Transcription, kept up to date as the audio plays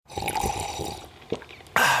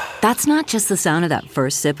That's not just the sound of that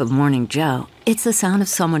first sip of Morning Joe. It's the sound of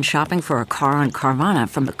someone shopping for a car on Carvana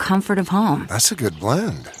from the comfort of home. That's a good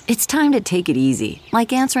blend. It's time to take it easy,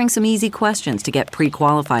 like answering some easy questions to get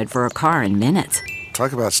pre-qualified for a car in minutes.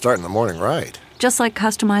 Talk about starting the morning right. Just like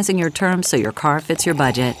customizing your terms so your car fits your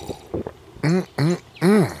budget.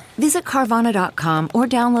 Visit Carvana.com or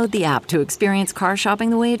download the app to experience car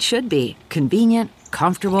shopping the way it should be. Convenient,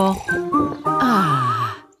 comfortable.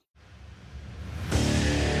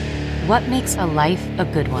 What makes a life a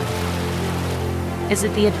good one? Is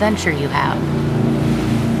it the adventure you have?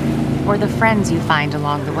 Or the friends you find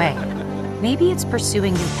along the way? Maybe it's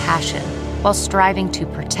pursuing your passion while striving to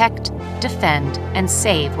protect, defend, and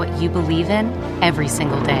save what you believe in every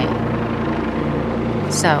single day.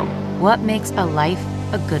 So, what makes a life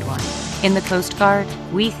a good one? In the Coast Guard,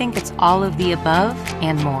 we think it's all of the above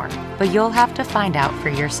and more, but you'll have to find out for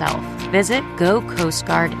yourself. Visit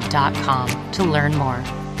gocoastguard.com to learn more.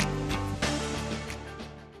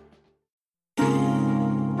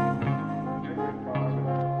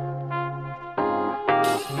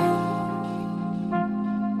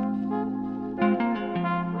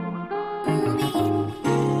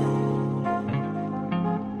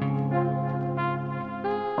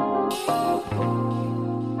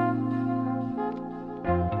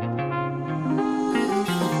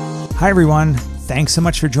 Hi, everyone. Thanks so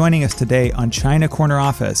much for joining us today on China Corner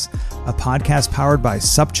Office, a podcast powered by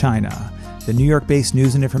SupChina, the New York-based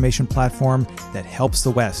news and information platform that helps the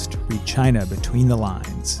West read China between the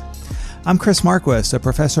lines. I'm Chris Marquis, a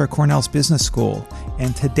professor at Cornell's Business School,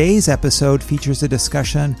 and today's episode features a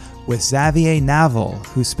discussion with Xavier Naville,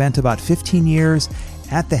 who spent about 15 years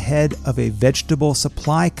at the head of a vegetable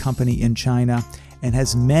supply company in China and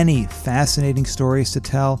has many fascinating stories to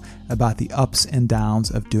tell about the ups and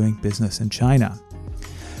downs of doing business in China.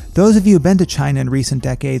 Those of you who've been to China in recent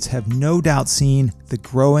decades have no doubt seen the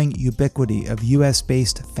growing ubiquity of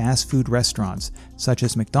US-based fast food restaurants such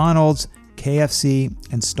as McDonald's, KFC,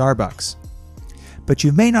 and Starbucks. But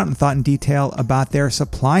you may not have thought in detail about their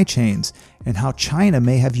supply chains and how China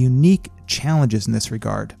may have unique challenges in this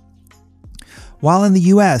regard. While in the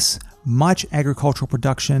US, much agricultural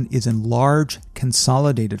production is in large,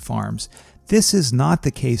 consolidated farms, this is not the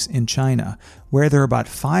case in China, where there are about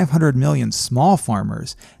 500 million small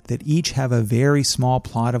farmers that each have a very small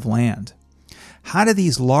plot of land. How do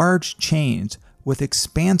these large chains with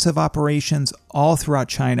expansive operations all throughout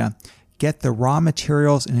China get the raw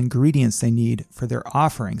materials and ingredients they need for their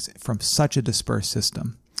offerings from such a dispersed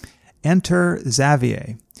system? Enter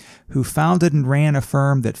Xavier, who founded and ran a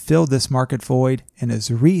firm that filled this market void and has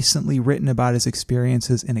recently written about his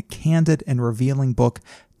experiences in a candid and revealing book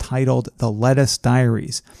titled The Lettuce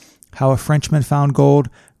Diaries: How a Frenchman Found Gold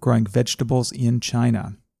Growing Vegetables in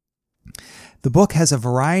China. The book has a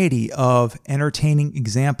variety of entertaining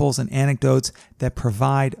examples and anecdotes that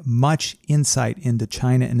provide much insight into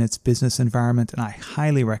China and its business environment, and I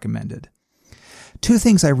highly recommend it. Two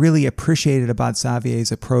things I really appreciated about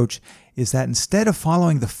Xavier's approach is that instead of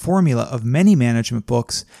following the formula of many management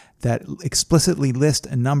books that explicitly list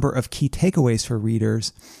a number of key takeaways for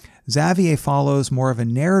readers, Xavier follows more of a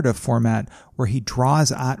narrative format where he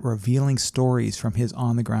draws out revealing stories from his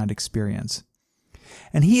on-the-ground experience.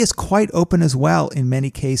 And he is quite open as well in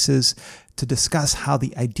many cases to discuss how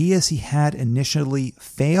the ideas he had initially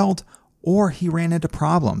failed or he ran into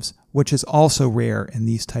problems, which is also rare in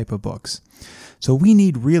these type of books. So we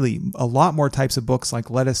need really a lot more types of books like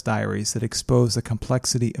Lettuce Diaries that expose the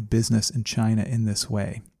complexity of business in China in this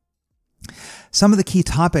way. Some of the key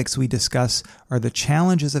topics we discuss are the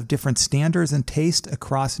challenges of different standards and taste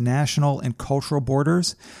across national and cultural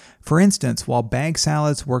borders. For instance, while bag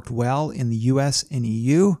salads worked well in the US and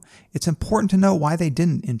EU, it's important to know why they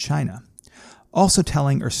didn't in China. Also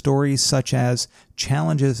telling are stories such as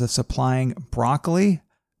challenges of supplying broccoli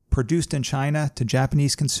produced in China to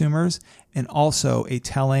Japanese consumers, and also a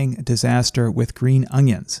telling disaster with green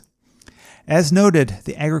onions. As noted,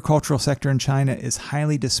 the agricultural sector in China is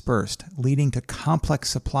highly dispersed, leading to complex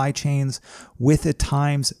supply chains with at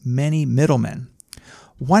times many middlemen.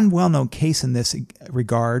 One well-known case in this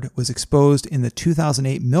regard was exposed in the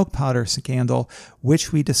 2008 milk powder scandal,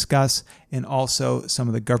 which we discuss, and also some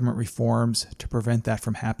of the government reforms to prevent that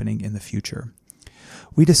from happening in the future.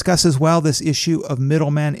 We discuss as well this issue of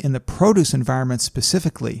middlemen in the produce environment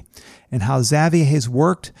specifically, and how Xavier has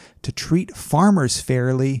worked to treat farmers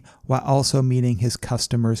fairly while also meeting his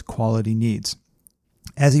customers' quality needs.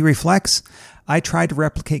 As he reflects, I tried to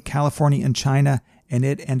replicate California in China, and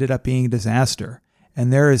it ended up being a disaster.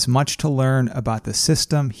 And there is much to learn about the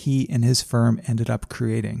system he and his firm ended up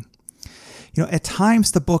creating. At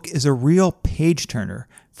times the book is a real page turner.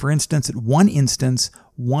 For instance, at one instance,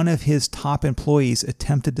 one of his top employees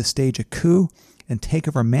attempted to stage a coup and take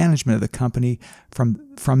over management of the company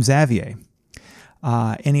from Xavier.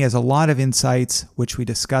 And he has a lot of insights, which we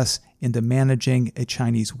discuss into managing a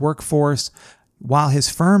Chinese workforce. While his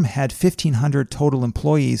firm had 1,500 total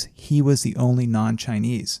employees, he was the only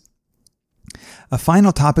non-Chinese. A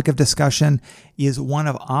final topic of discussion is one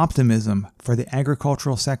of optimism for the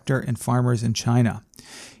agricultural sector and farmers in China.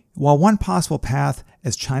 While one possible path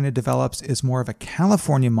as China develops is more of a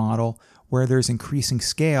California model where there's increasing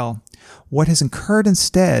scale, what has occurred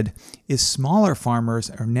instead is smaller farmers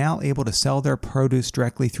are now able to sell their produce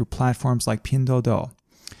directly through platforms like Pinduoduo.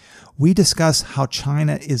 We discuss how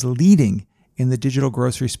China is leading in the digital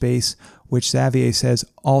grocery space, which Xavier says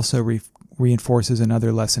also reinforces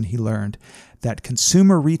another lesson he learned, that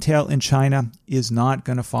consumer retail in China is not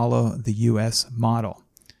going to follow the U.S. model.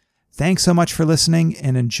 Thanks so much for listening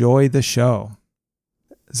and enjoy the show.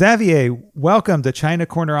 Xavier, welcome to China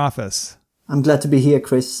Corner Office. I'm glad to be here,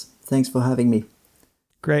 Chris. Thanks for having me.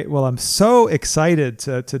 Great. Well, I'm so excited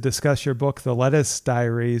to discuss your book, The Lettuce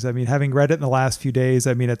Diaries. I mean, having read it in the last few days,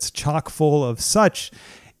 I mean, it's chock full of such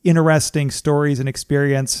interesting stories and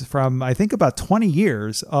experience from, I think, about 20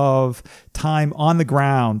 years of time on the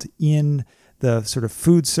ground in the sort of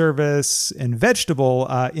food service and vegetable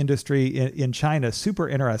industry in China. Super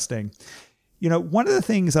interesting. You know, one of the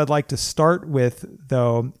things I'd like to start with,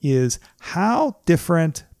 though, is how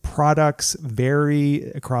different products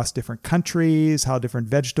vary across different countries, how different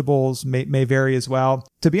vegetables may vary as well.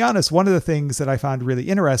 To be honest, one of the things that I found really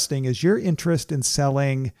interesting is your interest in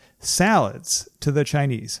selling salads to the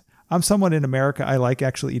Chinese. I'm someone in America, I like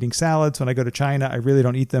actually eating salads. When I go to China, I really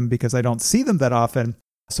don't eat them because I don't see them that often.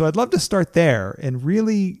 So I'd love to start there and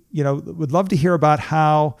really, would love to hear about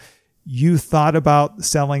how you thought about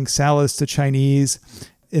selling salads to Chinese,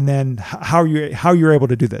 and then how you're able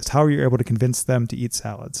to do this. How are you able to convince them to eat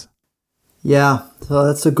salads? Yeah, so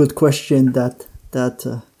that's a good question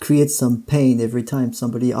that creates some pain every time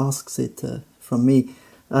somebody asks it from me.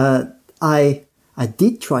 I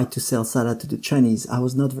did try to sell salad to the Chinese. I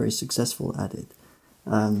was not very successful at it.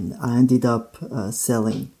 I ended up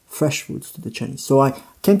selling fresh foods to the Chinese. So I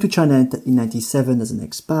came to China in 1997 as an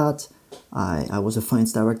expat. I was a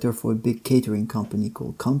finance director for a big catering company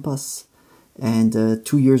called Compass. And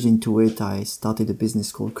 2 years into it, I started a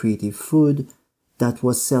business called Creative Food that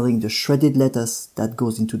was selling the shredded lettuce that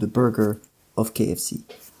goes into the burger of KFC.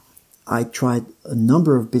 I tried a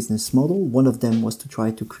number of business models. One of them was to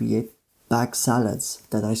try to create bag salads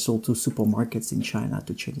that I sold to supermarkets in China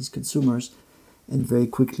to Chinese consumers. And very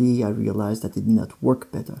quickly, I realized that it did not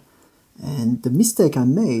work better. And the mistake I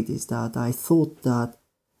made is that I thought that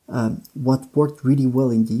what worked really well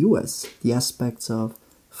in the US, the aspects of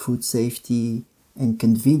food safety and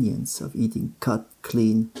convenience of eating cut,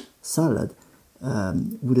 clean salad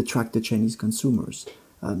would attract the Chinese consumers.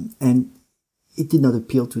 And it did not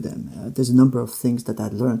appeal to them. There's a number of things that I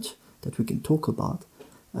learned that we can talk about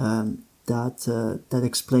that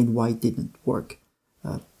explain why it didn't work.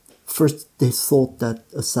 First, they thought that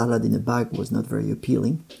a salad in a bag was not very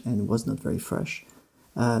appealing and was not very fresh.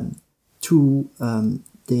 Two,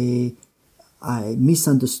 I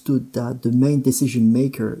misunderstood that the main decision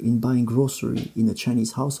maker in buying grocery in a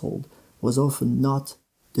Chinese household was often not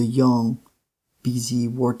the young, busy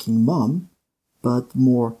working mom, but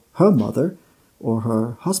more her mother or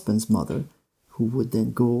her husband's mother, who would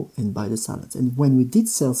then go and buy the salads. And when we did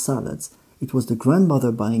sell salads, it was the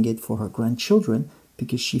grandmother buying it for her grandchildren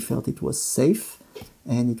because she felt it was safe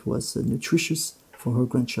and it was nutritious for her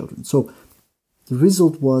grandchildren. So the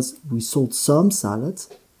result was we sold some salads.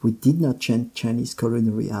 We did not change Chinese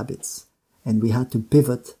culinary habits, and we had to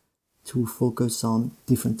pivot to focus on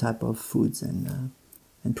different type of foods and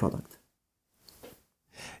product.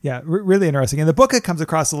 Yeah, really interesting. In the book, it comes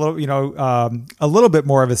across a little bit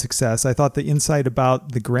more of a success. I thought the insight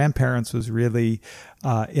about the grandparents was really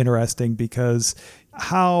interesting because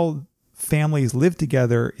how families live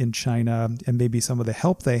together in China and maybe some of the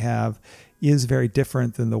help they have is very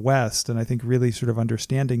different than the West. And I think really sort of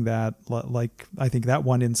understanding that, like, I think that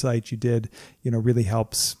one insight you did, really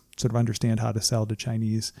helps sort of understand how to sell to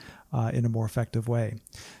Chinese in a more effective way.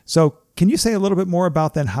 So can you say a little bit more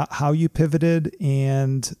about then how you pivoted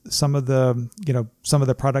and some of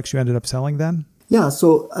the products you ended up selling then? Yeah.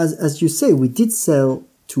 So as you say, we did sell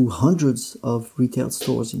to hundreds of retail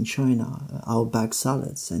stores in China, our bag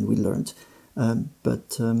salads, and we learned.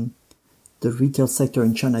 But the retail sector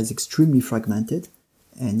in China is extremely fragmented,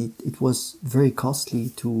 and it was very costly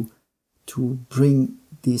to bring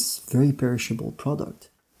this very perishable product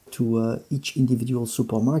to each individual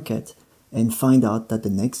supermarket and find out that the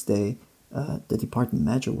next day the department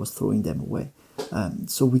manager was throwing them away.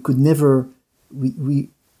 So we could never, we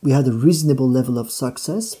had a reasonable level of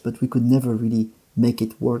success, but we could never really make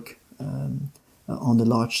it work on a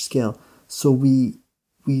large scale. So we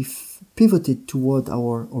pivoted toward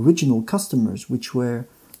our original customers, which were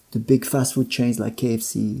the big fast food chains like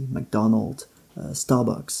KFC, McDonald's,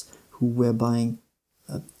 Starbucks, who were buying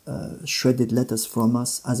shredded lettuce from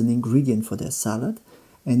us as an ingredient for their salad.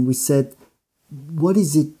 And we said, what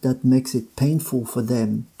is it that makes it painful for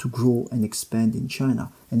them to grow and expand in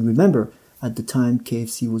China? And remember, at the time,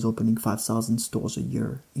 KFC was opening 5,000 stores a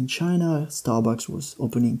year in China. Starbucks was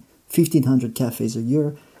opening 1,500 cafes a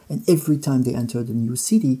year. And every time they entered a new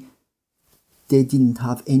city, they didn't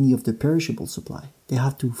have any of the perishable supply. They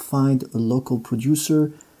had to find a local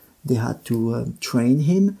producer. They had to train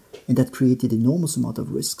him. And that created enormous amount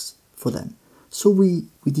of risks for them. So we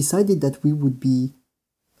decided that we would be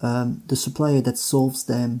the supplier that solves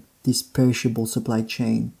them this perishable supply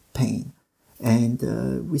chain pain. And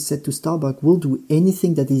we said to Starbucks, we'll do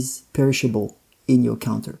anything that is perishable in your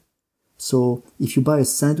counter. So if you buy a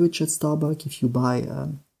sandwich at Starbucks, if you buy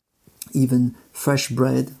even fresh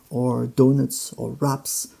bread or donuts or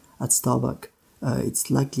wraps at Starbucks, it's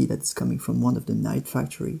likely that it's coming from one of the 9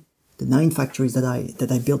 factories that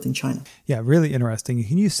I built in China. Yeah, really interesting.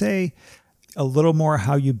 Can you say a little more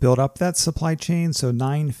how you built up that supply chain? So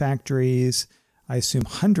 9 factories, I assume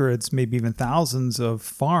hundreds, maybe even thousands of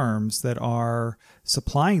farms that are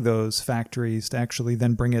supplying those factories to actually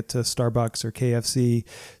then bring it to Starbucks or KFC.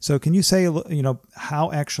 So can you say,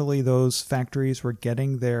 how actually those factories were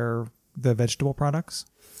getting the vegetable products?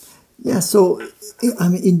 Yeah, so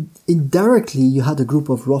indirectly, you had a group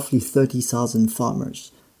of roughly 30,000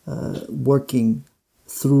 farmers working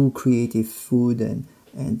through Creative Food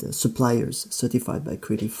and suppliers certified by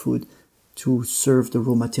Creative Food to serve the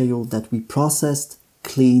raw material that we processed,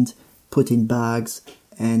 cleaned, put in bags,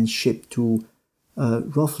 and shipped to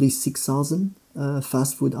roughly 6,000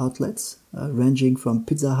 fast food outlets, ranging from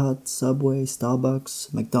Pizza Hut, Subway,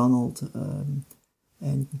 Starbucks, McDonald's,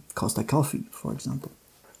 and Costa Coffee, for example.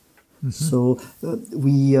 Mm-hmm. So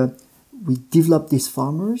we developed these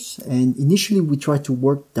farmers, and initially we tried to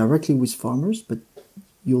work directly with farmers, but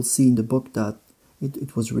you'll see in the book that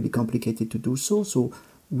it was really complicated to do so. So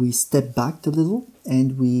we stepped back a little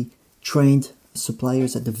and we trained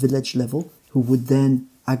suppliers at the village level who would then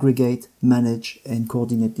aggregate, manage, and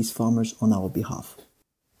coordinate these farmers on our behalf.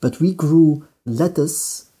 But we grew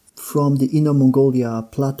lettuce from the Inner Mongolia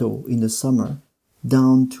plateau in the summer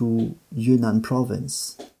down to Yunnan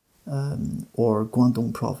province or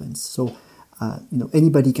Guangdong province. So,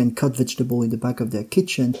 anybody can cut vegetable in the back of their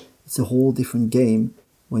kitchen. It's a whole different game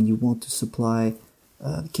when you want to supply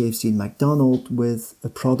KFC and McDonald's with a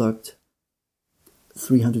product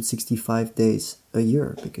 365 days a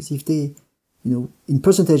year. Because if they, in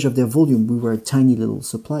percentage of their volume, we were a tiny little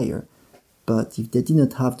supplier. But if they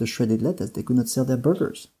didn't have the shredded lettuce, they could not sell their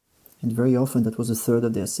burgers. And very often that was a third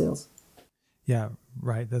of their sales. Yeah,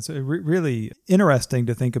 right. That's really interesting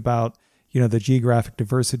to think about, the geographic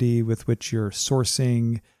diversity with which you're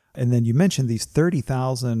sourcing. And then you mentioned these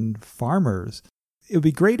 30,000 farmers. It would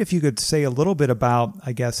be great if you could say a little bit about,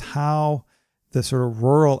 I guess, how the sort of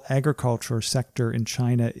rural agriculture sector in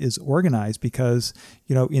China is organized, because,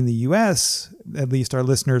 in the U.S., at least our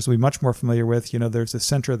listeners will be much more familiar with, there's the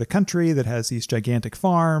center of the country that has these gigantic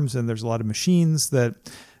farms, and there's a lot of machines that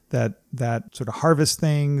sort of harvest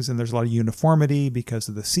things, and there's a lot of uniformity because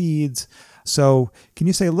of the seeds. So can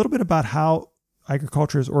you say a little bit about how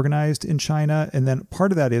agriculture is organized in China? And then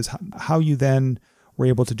part of that is how you then were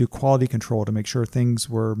able to do quality control to make sure things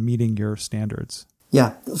were meeting your standards.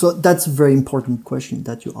 Yeah, so that's a very important question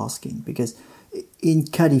that you're asking, because in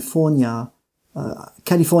California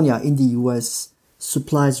in the US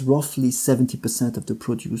supplies roughly 70% of the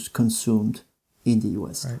produce consumed in the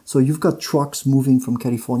US. Right. So you've got trucks moving from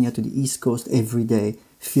California to the East Coast every day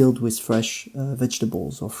filled with fresh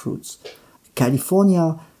vegetables or fruits.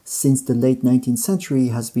 California, since the late 19th century,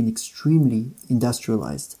 has been extremely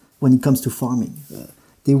industrialized when it comes to farming.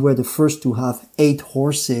 They were the first to have 8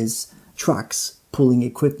 horses tracks pulling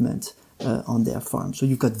equipment on their farm. So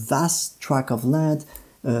you've got vast tract of land,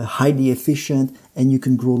 highly efficient, and you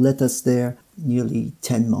can grow lettuce there nearly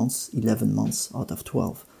 10 months, 11 months out of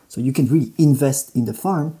 12. So you can really invest in the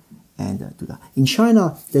farm and do that. In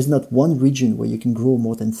China, there's not one region where you can grow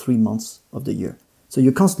more than 3 months of the year. So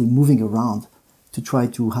you're constantly moving around to try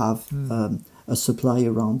to have a supply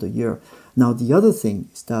around the year. Now, the other thing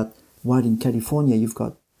is that while in California, you've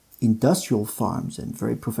got industrial farms and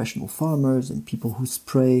very professional farmers and people who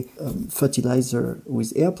spray fertilizer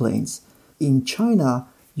with airplanes, in China,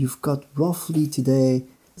 you've got roughly today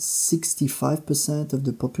 65% of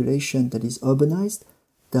the population that is urbanized,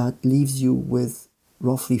 that leaves you with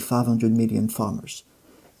roughly 500 million farmers.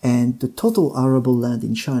 And the total arable land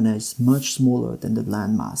in China is much smaller than the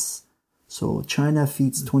land mass. So China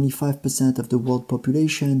feeds 25% of the world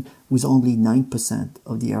population with only 9%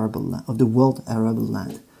 of the world arable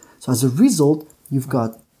land. So as a result, you've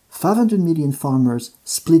got 500 million farmers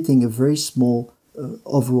splitting a very small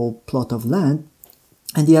overall plot of land,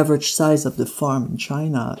 and the average size of the farm in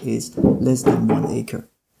China is less than 1 acre.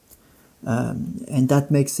 And that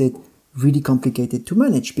makes it really complicated to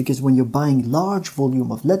manage, because when you're buying large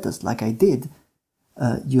volume of lettuce, like I did,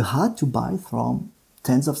 you had to buy from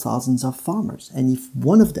tens of thousands of farmers. And if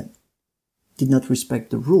one of them did not respect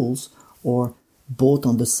the rules or bought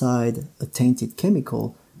on the side a tainted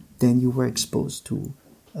chemical, then you were exposed to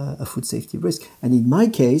a food safety risk. And in my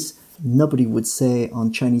case, nobody would say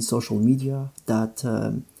on Chinese social media that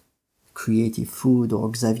Creative Food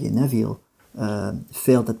or Xavier Naville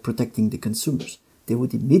failed at protecting the consumers. They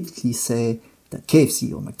would immediately say that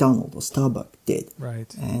KFC or McDonald's or Starbucks did.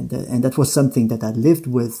 Right. And that was something that I lived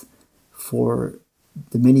with for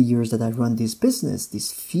the many years that I run this business,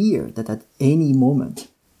 this fear that at any moment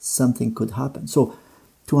something could happen. So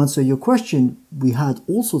to answer your question, we had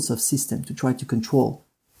all sorts of systems to try to control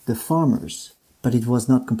the farmers, but it was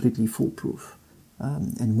not completely foolproof.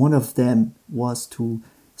 And one of them was to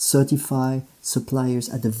certify suppliers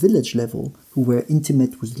at the village level who were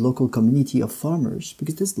intimate with the local community of farmers,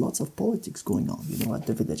 because there's lots of politics going on, at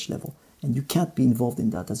the village level. And you can't be involved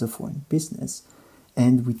in that as a foreign business.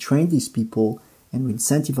 And we trained these people and we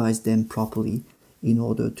incentivized them properly in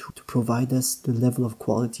order to provide us the level of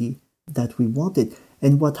quality that we wanted.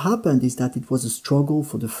 And what happened is that it was a struggle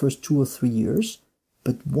for the first 2 or 3 years.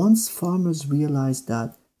 But once farmers realized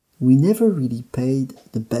that we never really paid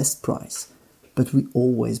the best price, but we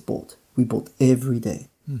always bought. We bought every day.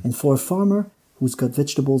 And for a farmer who's got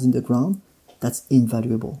vegetables in the ground, that's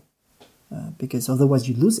invaluable. Because otherwise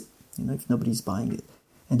you lose it, if nobody's buying it.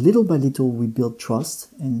 And little by little, we built trust,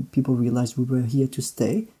 and people realized we were here to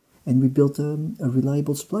stay. And we built a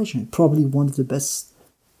reliable supply chain, probably one of the best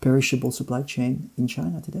perishable supply chain in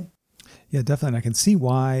China today. Yeah, definitely. And I can see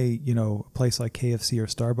why, a place like KFC or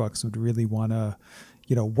Starbucks would really want to,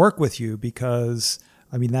 work with you, because,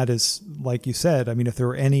 that is, like you said, if there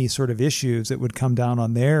were any sort of issues, it would come down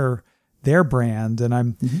on their brand. And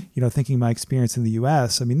I'm, thinking my experience in the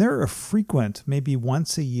US, there are frequent, maybe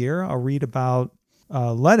once a year, I'll read about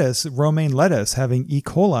romaine lettuce having E.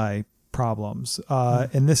 coli problems.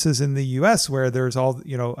 And this is in the US where there's all,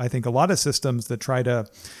 I think a lot of systems that try to,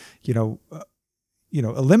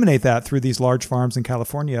 eliminate that through these large farms in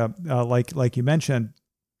California, like you mentioned.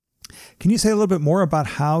 Can you say a little bit more about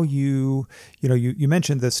how you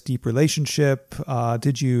mentioned this deep relationship?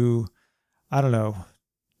 Did you,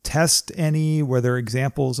 test any? Were there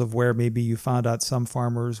examples of where maybe you found out some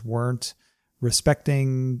farmers weren't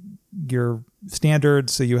respecting your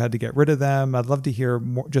standards, so you had to get rid of them? I'd love to hear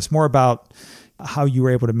more about how you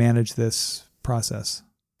were able to manage this process.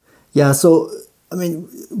 Yeah, so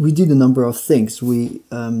we did a number of things. We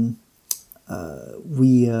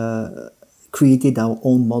created our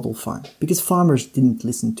own model farm, because farmers didn't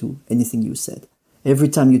listen to anything you said. Every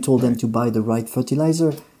time you told them to buy the right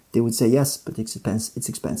fertilizer, they would say yes, but it's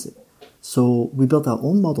expensive. So we built our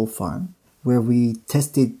own model farm where we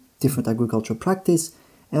tested different agricultural practice.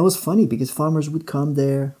 And it was funny because farmers would come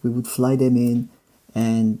there, we would fly them in,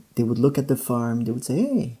 and they would look at the farm, they would say,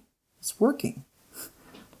 hey, it's working.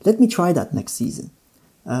 Let me try that next season.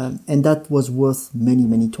 And that was worth many,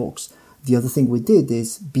 many talks. The other thing we did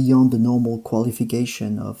is, beyond the normal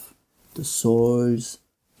qualification of the soils,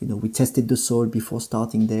 we tested the soil before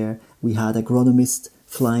starting there. We had agronomists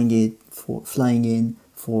flying in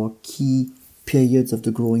for key periods of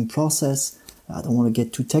the growing process. I don't want to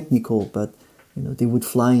get too technical, but they would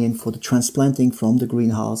fly in for the transplanting from the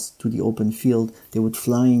greenhouse to the open field. They would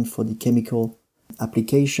fly in for the chemical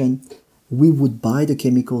application. We would buy the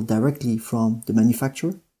chemical directly from the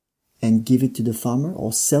manufacturer and give it to the farmer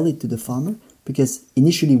or sell it to the farmer, because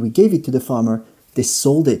initially we gave it to the farmer, they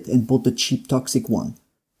sold it and bought the cheap toxic one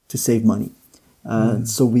to save money.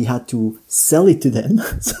 So we had to sell it to them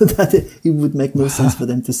so that it would make no sense for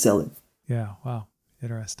them to sell it. Yeah, wow,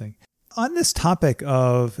 interesting. On this topic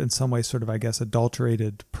of, in some ways, sort of, I guess,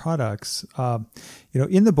 adulterated products,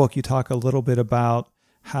 in the book you talk a little bit about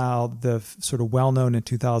how the sort of well-known in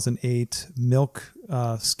 2008 milk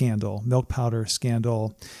powder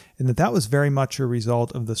scandal, and that was very much a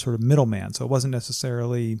result of the sort of middleman. So it wasn't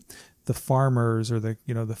necessarily the farmers or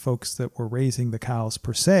the folks that were raising the cows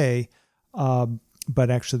per se.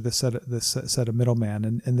 but actually this set of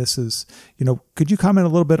middleman. And this is, could you comment a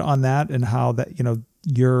little bit on that and how that,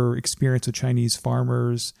 your experience with Chinese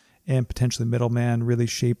farmers and potentially middleman really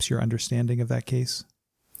shapes your understanding of that case?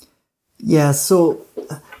 Yeah, so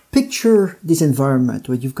picture this environment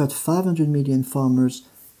where you've got 500 million farmers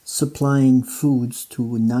supplying foods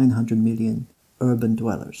to 900 million urban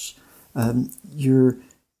dwellers.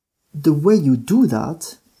 The way you do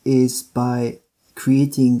that is by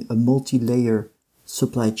creating a multi-layer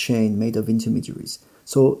supply chain made of intermediaries.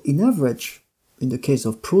 So in average, in the case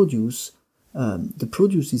of produce, the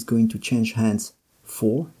produce is going to change hands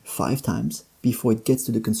 4-5 times before it gets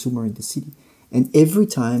to the consumer in the city. And every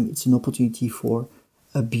time it's an opportunity for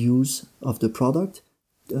abuse of the product,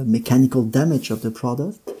 mechanical damage of the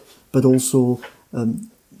product, but also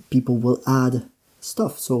people will add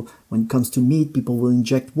stuff. So when it comes to meat, people will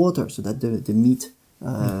inject water so that the meat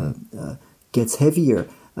gets heavier.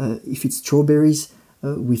 If it's strawberries,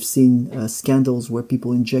 we've seen scandals where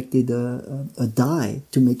people injected a dye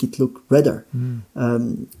to make it look redder.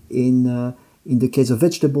 In the case of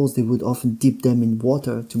vegetables, they would often dip them in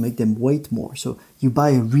water to make them weight more. So you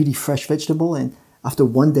buy a really fresh vegetable, and after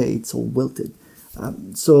one day, it's all wilted.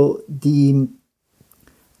 So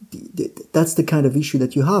that's the kind of issue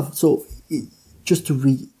that you have. So just to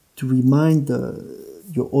remind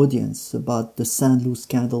your audience about the Saint-Loup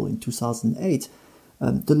scandal in 2008,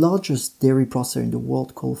 the largest dairy processor in the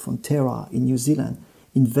world, called Fonterra in New Zealand,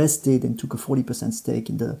 invested and took a 40% stake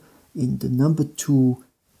in the number 2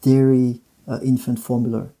 dairy infant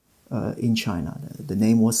formula in China. The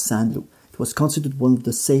name was Saint-Loup. It was considered one of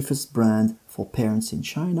the safest brands for parents in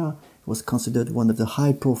China. It was considered one of the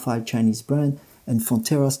high-profile Chinese brands, and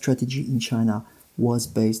Fonterra's strategy in China was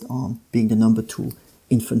based on being the number 2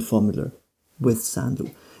 infant formula with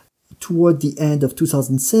Saint-Loup. Toward the end of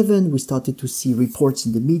 2007, we started to see reports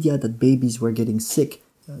in the media that babies were getting sick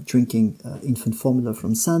drinking infant formula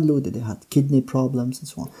from Saint-Loup, that they had kidney problems and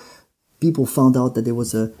so on. People found out that there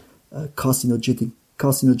was a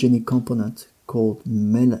carcinogenic component called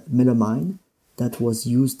melamine that was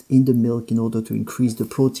used in the milk in order to increase the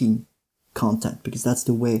protein content, because that's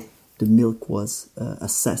the way the milk was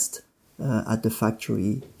assessed at the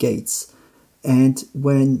factory gates. And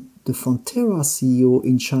when the Fonterra CEO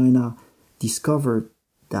in China discovered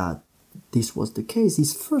that this was the case,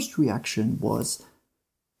 his first reaction was,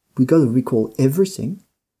 we got to recall everything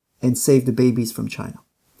and save the babies from China.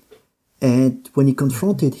 And when he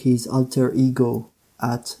confronted his alter ego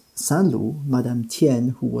at Saint-Loup, Madame Tian,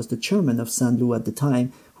 who was the chairman of Saint-Loup at the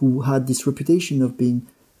time, who had this reputation of being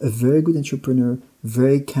a very good entrepreneur,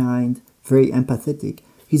 very kind, very empathetic,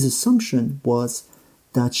 his assumption was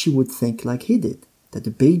that she would think like he did, that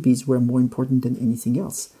the babies were more important than anything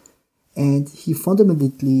else. And he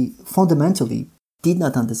fundamentally did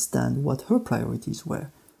not understand what her priorities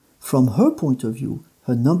were. From her point of view,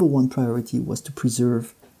 her number one priority was to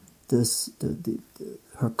preserve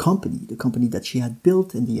her company, the company that she had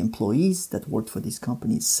built and the employees that worked for this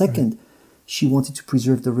company. Second, she wanted to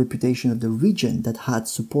preserve the reputation of the region that had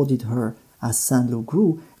supported her as Saint-Loup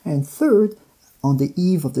grew. And third, on the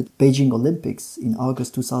eve of the Beijing Olympics in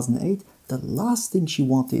August 2008, the last thing she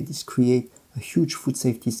wanted is create a huge food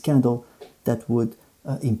safety scandal that would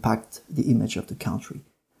impact the image of the country.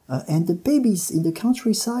 And the babies in the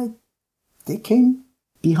countryside, they came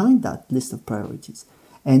behind that list of priorities.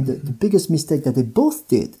 And the biggest mistake that they both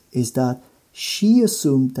did is that she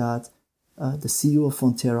assumed that the CEO of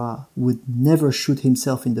Fonterra would never shoot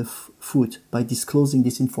himself in the foot by disclosing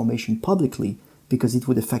this information publicly because it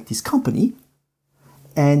would affect his company.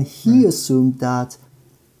 And he assumed that,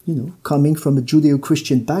 coming from a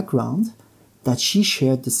Judeo-Christian background, that she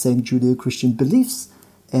shared the same Judeo-Christian beliefs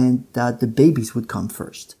and that the babies would come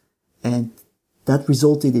first. And that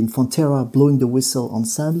resulted in Fonterra blowing the whistle on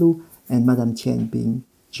Saint-Loup and Madame Tian being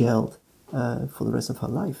jailed for the rest of her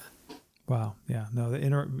life. Wow. Yeah. No.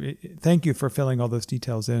 Thank you for filling all those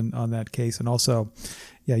details in on that case, and also,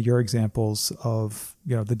 your examples of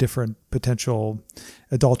the different potential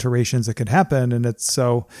adulterations that could happen. And it's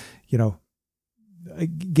so,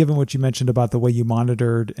 given what you mentioned about the way you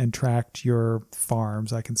monitored and tracked your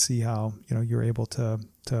farms, I can see how you're able to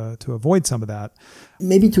avoid some of that.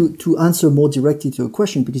 Maybe to answer more directly to your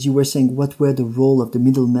question, because you were saying what were the role of the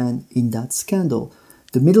middlemen in that scandal.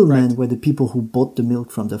 The middlemen were the people who bought the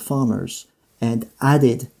milk from the farmers and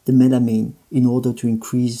added the melamine in order to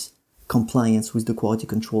increase compliance with the quality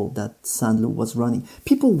control that Saint-Loup was running.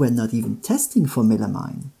 People were not even testing for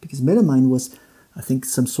melamine, because melamine was, I think,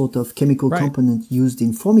 some sort of chemical component used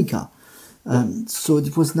in Formica. So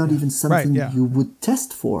it was not even something you would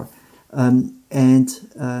test for. And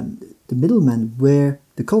the middlemen were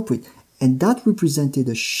the culprit. And that represented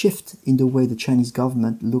a shift in the way the Chinese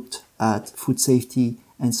government looked at food safety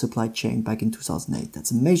and supply chain back in 2008.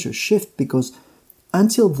 That's a major shift because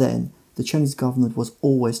until then, the Chinese government was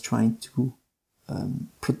always trying to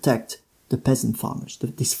protect the peasant farmers,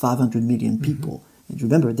 these 500 million people. Mm-hmm. And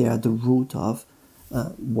remember, they are the root of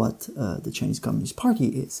what the Chinese Communist Party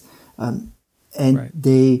is. And right.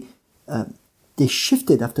 They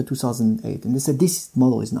shifted after 2008 and they said, this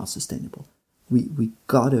model is not sustainable. We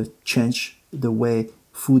gotta change the way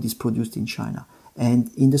food is produced in China.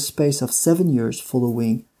 And in the space of 7 years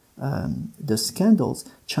following the scandals,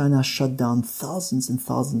 China shut down thousands and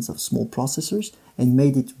thousands of small processors and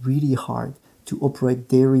made it really hard to operate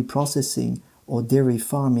dairy processing or dairy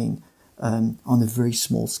farming on a very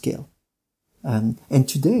small scale. And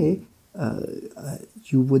today,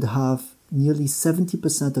 you would have nearly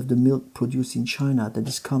 70% of the milk produced in China that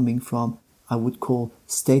is coming from, I would call,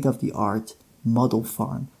 state-of-the-art model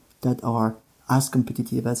farm that are as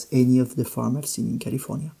competitive as any of the farm I've seen in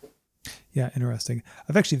California. Yeah, interesting.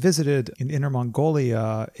 I've actually visited in Inner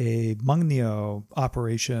Mongolia a Mungniu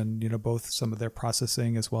operation, both some of their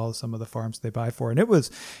processing as well as some of the farms they buy for. And it was,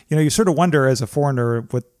 you sort of wonder as a foreigner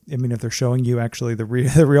if they're showing you actually the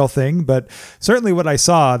real thing. But certainly what I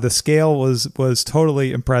saw, the scale was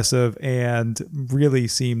totally impressive and really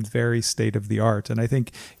seemed very state of the art. And I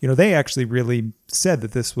think, they actually really said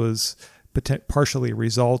that this was partially a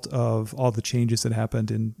result of all the changes that happened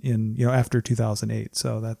in after 2008.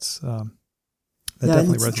 So that's that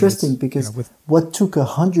definitely it's resonates, interesting because what took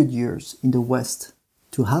 100 years in the West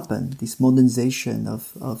to happen, this modernization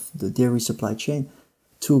of the dairy supply chain,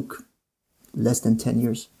 took less than 10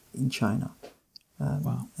 years in China.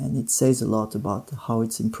 Wow. And it says a lot about how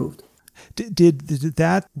it's improved. Did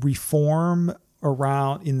that reform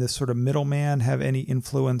around in this sort of middleman have any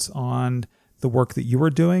influence on the work that you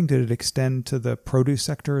were doing? Did it extend to the produce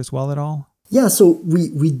sector as well at all? Yeah, so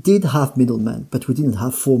we did have middlemen, but we didn't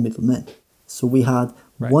have 4 middlemen. So we had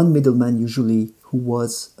one middleman usually who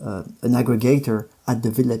was an aggregator at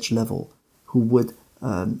the village level who would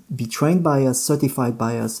be trained by us, certified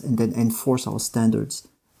by us, and then enforce our standards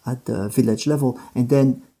at the village level. And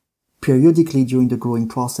then periodically during the growing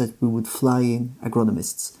process, we would fly in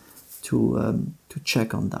agronomists to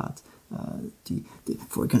check on that.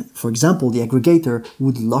 For example, the aggregator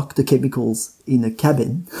would lock the chemicals in a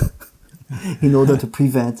cabin in order to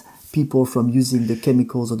prevent people from using the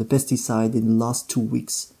chemicals or the pesticide in the last 2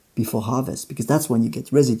 weeks before harvest, because that's when you get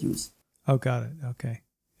residues. Oh, got it. Okay.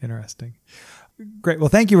 Interesting. Great. Well,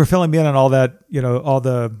 thank you for filling me in on all that, all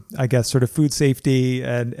the, I guess, sort of food safety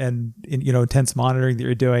and intense monitoring that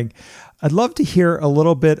you're doing. I'd love to hear a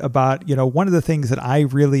little bit about, one of the things that I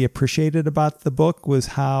really appreciated about the book was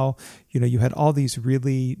how, you had all these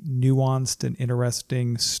really nuanced and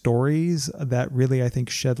interesting stories that really, I think,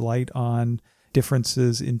 shed light on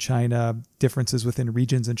differences in China, differences within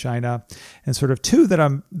regions in China. And sort of two that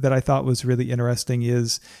I thought was really interesting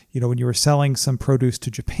is, when you were selling some produce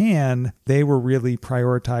to Japan, they were really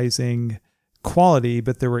prioritizing quality,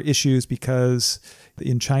 but there were issues because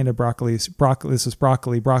in China, broccoli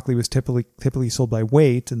was typically sold by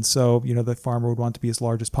weight. And so, the farmer would want to be as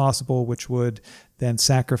large as possible, which would then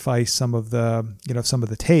sacrifice some of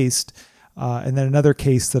the taste. And then another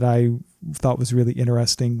case that I thought was really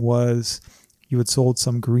interesting was you had sold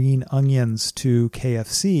some green onions to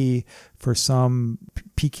KFC for some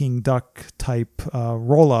Peking duck type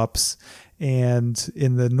roll-ups. And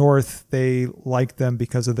in the North, they liked them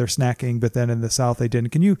because of their snacking, but then in the South, they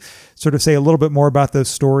didn't. Can you sort of say a little bit more about those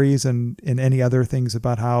stories and any other things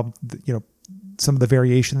about how, some of the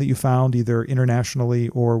variation that you found either internationally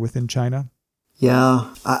or within China?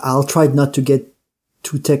 Yeah, I'll try not to get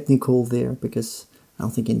too technical there because I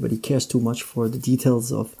don't think anybody cares too much for the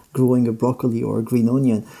details of growing a broccoli or a green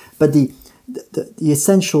onion. But the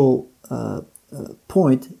essential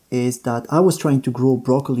point is that I was trying to grow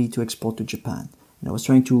broccoli to export to Japan. And I was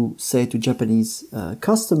trying to say to Japanese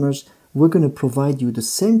customers, we're going to provide you the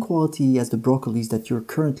same quality as the broccolis that you're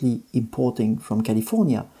currently importing from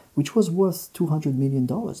California, which was worth $200 million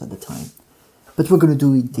at the time. But we're going to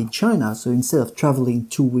do it in China. So instead of traveling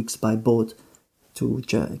 2 weeks by boat to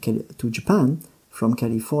Japan, from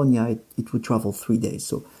California, it would travel 3 days.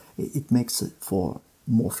 So it makes for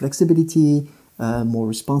more flexibility, more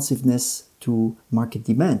responsiveness to market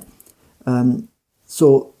demand.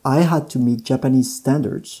 So I had to meet Japanese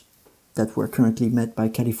standards that were currently met by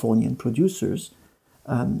Californian producers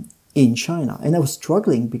in China. And I was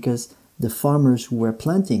struggling because the farmers who were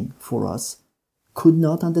planting for us could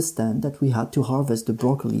not understand that we had to harvest the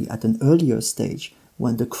broccoli at an earlier stage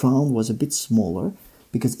when the crown was a bit smaller.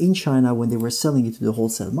 Because in China, when they were selling it to the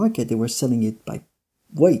wholesale market, they were selling it by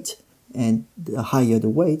weight, and the higher the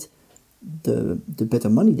weight, the better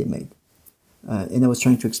money they made. And I was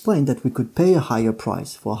trying to explain that we could pay a higher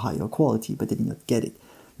price for higher quality, but they did not get it.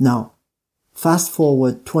 Now, fast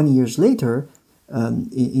forward 20 years later,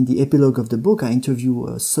 in the epilogue of the book, I interview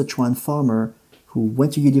a Sichuan farmer who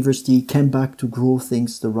went to university, came back to grow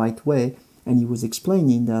things the right way, and he was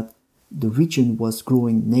explaining that the region was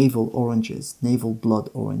growing navel blood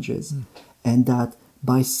oranges, and that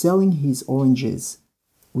by selling his oranges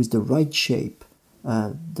with the right shape,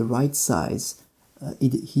 the right size,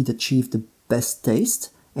 he'd achieved the best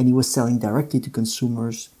taste, and he was selling directly to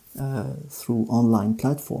consumers through online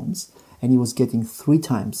platforms, and he was getting 3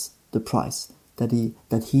 times the price that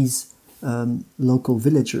his local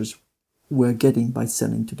villagers were getting by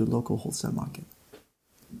selling to the local wholesale market.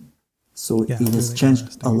 So it has really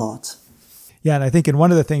changed a lot. Yeah, and I think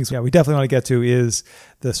one of the things we definitely want to get to is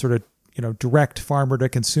the sort of direct farmer to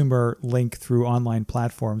consumer link through online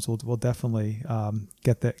platforms. We'll definitely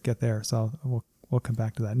get there. So we'll come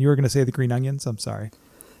back to that. And you were going to say the green onions. I'm sorry.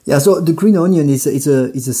 Yeah. So the green onion is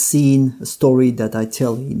a story that I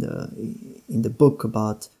tell in the book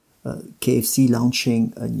about KFC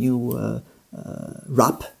launching a new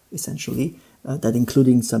wrap, essentially, that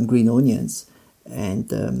including some green onions, and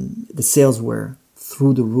the sales were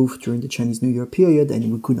through the roof during the Chinese New Year period,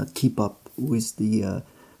 and we could not keep up with the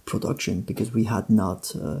production because we had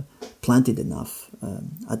not planted enough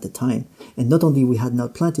at the time. And not only we had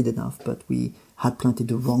not planted enough, but we had planted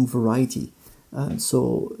the wrong variety.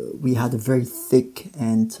 So we had a very thick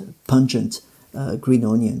and pungent green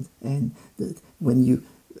onion. And when you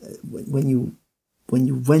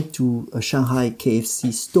went to a Shanghai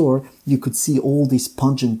KFC store, you could see all these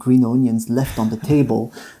pungent green onions left on the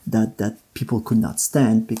table that people could not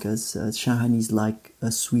stand because Shanghainese like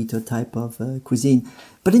a sweeter type of cuisine.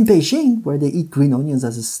 But in Beijing, where they eat green onions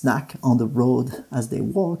as a snack on the road as they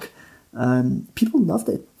walk, people loved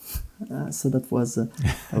it. So that was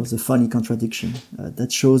a funny contradiction.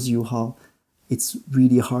 That shows you how it's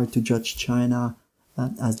really hard to judge China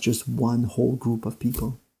as just one whole group of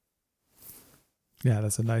people. Yeah,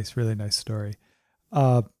 that's a really nice story.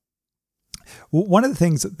 One of the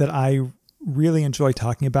things that I really enjoy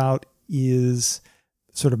talking about is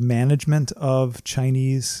sort of management of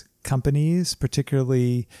Chinese companies,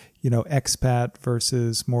 particularly, expat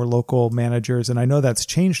versus more local managers. And I know that's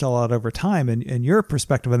changed a lot over time. And your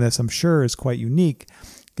perspective on this, I'm sure, is quite unique,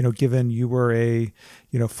 given you were a,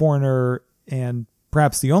 foreigner and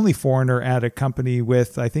perhaps the only foreigner at a company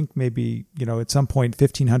with, I think maybe, at some point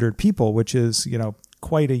 1,500 people, which is,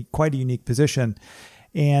 quite a unique position.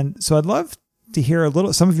 And so I'd love to hear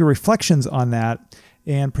some of your reflections on that.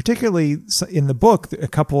 And particularly in the book, a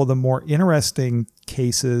couple of the more interesting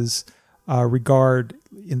cases regard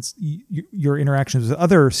your interactions with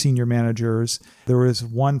other senior managers. There was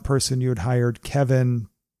one person you had hired, Kevin,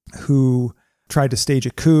 who tried to stage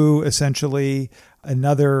a coup, essentially.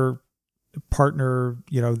 Another partner,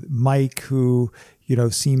 Mike, who,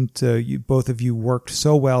 seemed to, both of you worked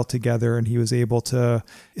so well together, and he was able to,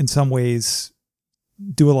 in some ways,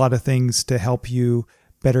 do a lot of things to help you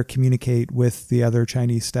better communicate with the other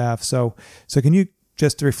Chinese staff. So can you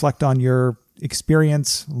just reflect on your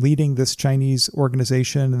experience leading this Chinese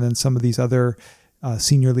organization and then some of these other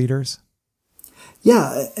senior leaders?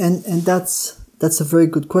 Yeah, and that's a very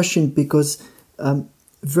good question because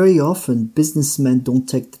very often businessmen don't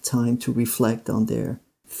take the time to reflect on their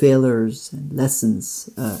failures and lessons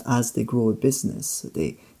as they grow a business.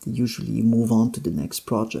 They usually move on to the next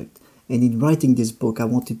project. And in writing this book, I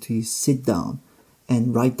wanted to sit down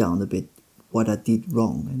and write down a bit what I did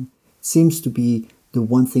wrong. And it seems to be the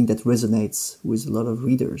one thing that resonates with a lot of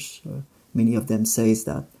readers. Many of them say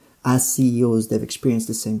that as CEOs, they've experienced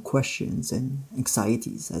the same questions and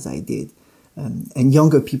anxieties as I did. And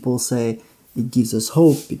younger people say it gives us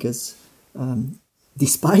hope because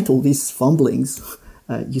despite all these fumblings,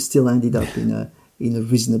 you still ended up in a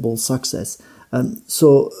reasonable success.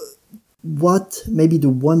 So what maybe the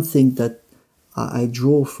one thing that I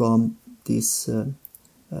draw from this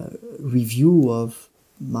review of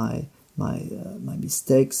my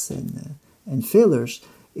mistakes and failures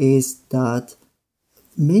is that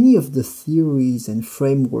many of the theories and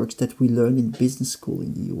frameworks that we learn in business school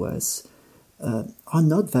in the US are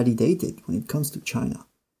not validated when it comes to China.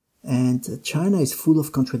 And China is full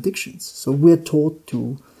of contradictions. So we're taught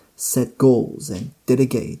to set goals and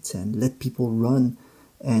delegate and let people run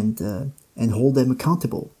and hold them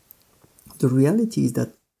accountable. The reality is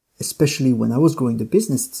that, especially when I was growing the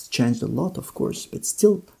business, it's changed a lot, of course, but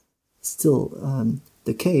still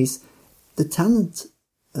the case. The talent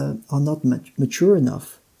are not mature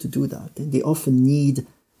enough to do that, and they often need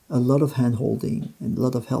a lot of hand-holding and a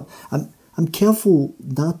lot of help. I'm careful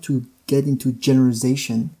not to get into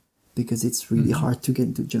generalization, because it's really hard to get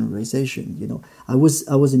into generalization. You know, I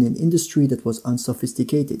was in an industry that was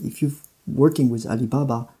unsophisticated. If you're working with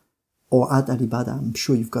Alibaba or at Alibaba, I'm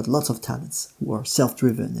sure you've got lots of talents who are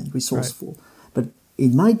self-driven and resourceful. Right. But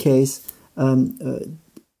in my case,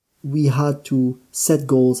 we had to set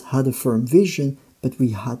goals, had a firm vision, but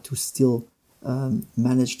we had to still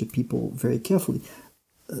manage the people very carefully.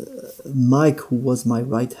 Mike, who was my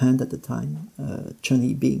right hand at the time,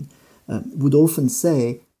 Chun-Yi Bing, would often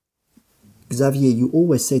say, Xavier, you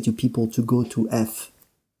always say to people to go to F,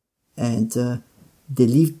 and they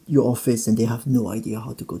leave your office and they have no idea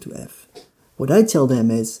how to go to F. What I tell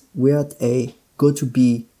them is, we're at A, go to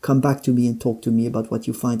B, come back to me and talk to me about what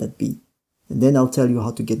you find at B. And then I'll tell you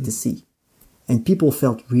how to get to C. And people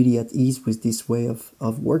felt really at ease with this way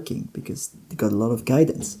of working, because they got a lot of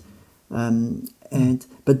guidance.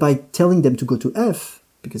 But by telling them to go to F,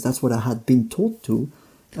 because that's what I had been taught to,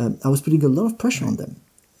 I was putting a lot of pressure on them.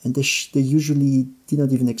 And they usually did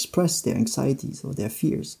not even express their anxieties or their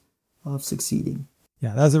fears of succeeding.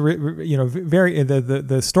 Yeah, that was very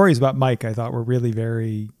the stories about Mike, I thought, were really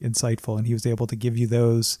very insightful, and he was able to give you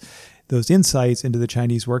those insights into the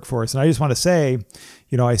Chinese workforce. And I just want to say,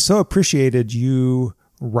 I so appreciated you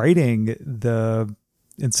writing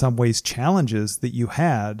in some ways, challenges that you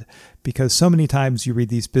had, because so many times you read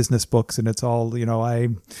these business books and it's all, I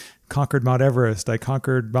conquered Mount Everest, I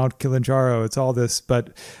conquered Mount Kilimanjaro, it's all this,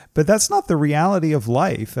 but that's not the reality of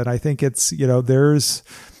life. And I think it's, there's,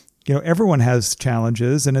 everyone has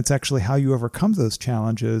challenges, and it's actually how you overcome those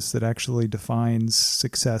challenges that actually defines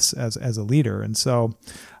success as a leader. And so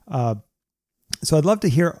I'd love to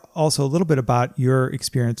hear also a little bit about your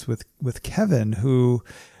experience with Kevin, who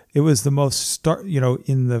it was the most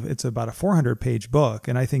it's about a 400-page book.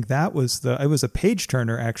 And I think it was a page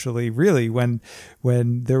turner, actually, really, when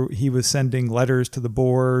he was sending letters to the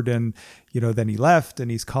board, and, then he left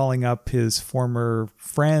and he's calling up his former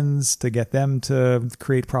friends to get them to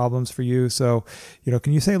create problems for you. So,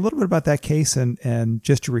 can you say a little bit about that case and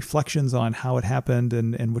just your reflections on how it happened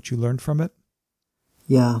and what you learned from it?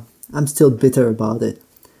 Yeah, I'm still bitter about it.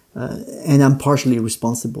 And I'm partially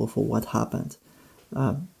responsible for what happened.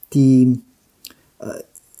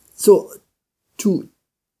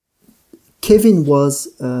 Kevin was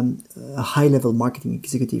a high-level marketing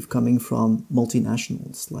executive coming from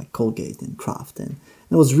multinationals like Colgate and Kraft, and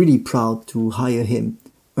I was really proud to hire him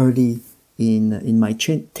early in my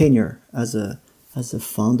tenure as a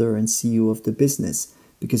founder and CEO of the business,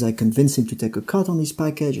 because I convinced him to take a cut on his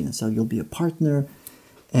package, and I said, "You'll be a partner,"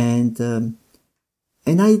 and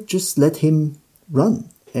I just let him run.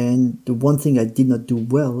 And the one thing I did not do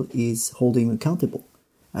well is holding him accountable.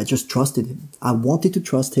 I just trusted him. I wanted to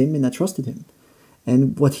trust him, and I trusted him.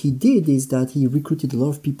 And what he did is that he recruited a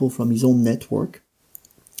lot of people from his own network.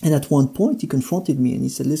 And at one point, he confronted me and he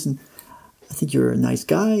said, "Listen, I think you're a nice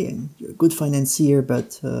guy and you're a good financier,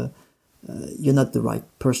 but you're not the right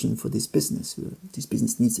person for this business. This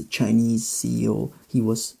business needs a Chinese CEO." He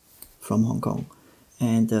was from Hong Kong.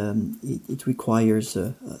 And it requires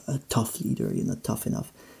a tough leader. You're not tough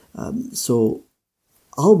enough. So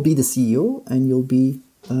I'll be the CEO and you'll be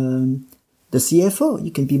the CFO. You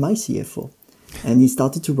can be my CFO. And he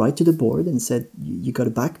started to write to the board and said, you got to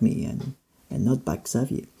back me and not back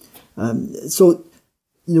Xavier. So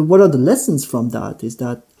what are the lessons from that is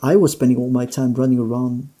that I was spending all my time running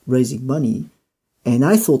around raising money. And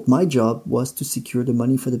I thought my job was to secure the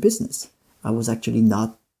money for the business. I was actually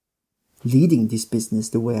not leading this business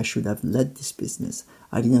the way I should have led this business.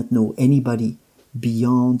 I did not know anybody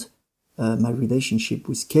beyond my relationship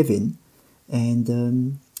with Kevin, and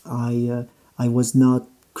I was not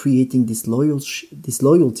creating these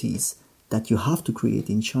loyalties that you have to create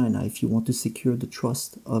in China if you want to secure the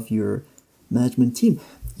trust of your management team.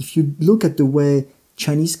 If you look at the way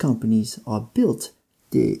Chinese companies are built,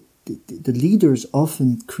 the leaders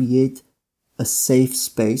often create a safe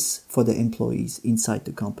space for the employees inside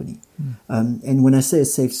the company. And when I say a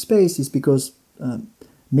safe space, it's because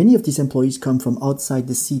many of these employees come from outside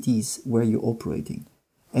the cities where you're operating.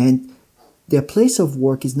 And their place of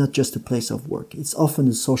work is not just a place of work. It's often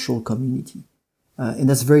a social community. And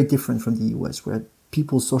that's very different from the US, where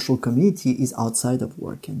people's social community is outside of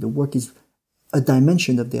work. And the work is a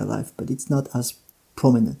dimension of their life, but it's not as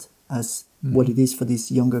prominent as what it is for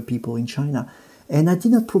these younger people in China. And I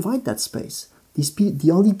did not provide that space.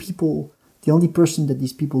 The only person that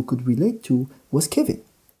these people could relate to was Kevin.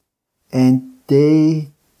 And they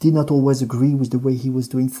did not always agree with the way he was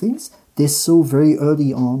doing things. They saw very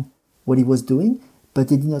early on what he was doing, but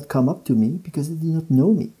they did not come up to me because they did not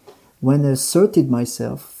know me. when I asserted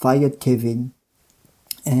myself, fired Kevin,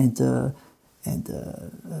 and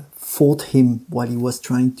fought him while he was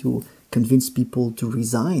trying to convince people to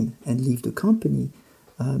resign and leave the company,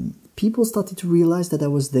 people started to realize that I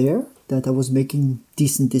was there, that I was making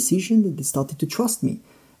decent decisions, and they started to trust me.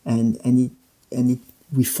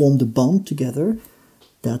 We formed a bond together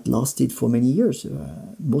that lasted for many years.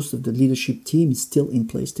 Most of the leadership team is still in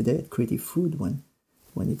place today at Creative Food when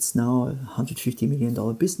it's now a $150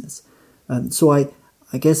 million business. So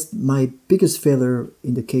I guess my biggest failure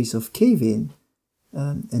in the case of Kevin,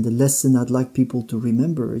 and the lesson I'd like people to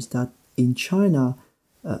remember, is that in China,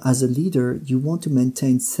 as a leader, you want to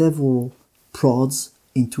maintain several prods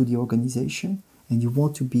into the organization, and you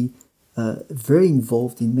want to be very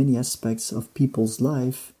involved in many aspects of people's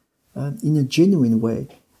life in a genuine way,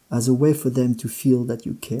 as a way for them to feel that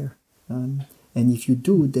you care. And if you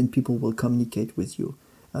do, then people will communicate with you.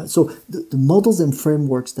 So the models and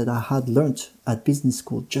frameworks that I had learned at business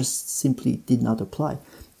school just simply did not apply.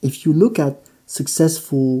 If you look at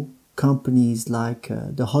successful companies like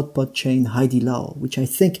the hot pot chain Haidilao, which I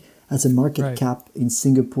think has a market cap in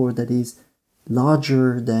Singapore that is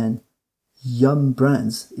larger than Yum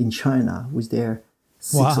Brands in China with their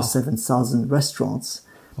 6,000 or 7,000 restaurants.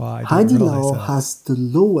 Wow, Haidilao has the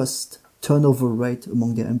lowest turnover rate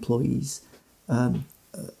among their employees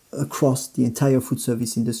across the entire food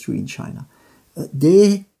service industry in China.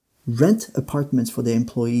 They rent apartments for their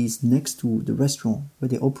employees next to the restaurant where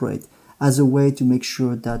they operate as a way to make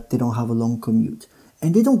sure that they don't have a long commute.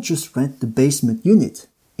 And they don't just rent the basement unit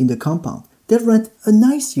in the compound. They rent a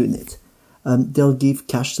nice unit. They'll give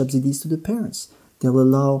cash subsidies to the parents. They'll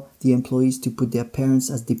allow the employees to put their parents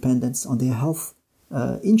as dependents on their health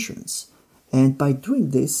insurance. And by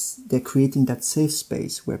doing this, they're creating that safe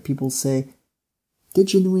space where people say, they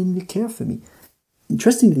genuinely care for me.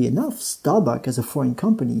 Interestingly enough, Starbucks, as a foreign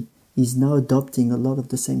company, is now adopting a lot of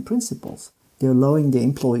the same principles. They're allowing their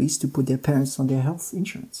employees to put their parents on their health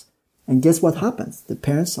insurance. And guess what happens? The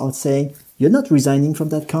parents are saying, you're not resigning from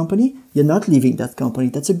that company. You're not leaving that company.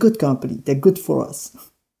 That's a good company. They're good for us.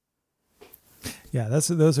 Yeah,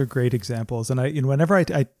 those are great examples. And whenever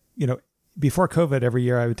I before COVID, every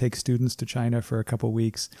year I would take students to China for a couple of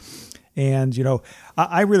weeks. And,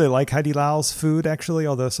 I really like Haidilao's food, actually,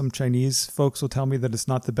 although some Chinese folks will tell me that it's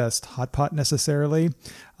not the best hot pot necessarily.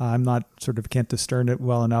 I'm not can't discern it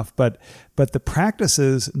well enough. But the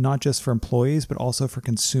practices, not just for employees, but also for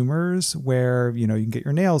consumers, where, you can get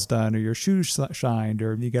your nails done or your shoes shined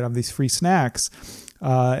or you get all these free snacks.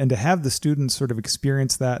 And to have the students sort of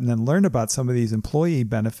experience that and then learn about some of these employee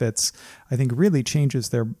benefits, I think really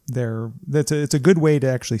changes it's a good way to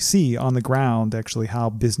actually see on the ground actually how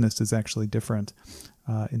business is actually different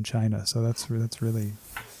in China. So that's really.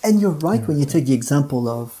 And you're right when you take the example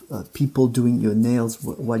of people doing your nails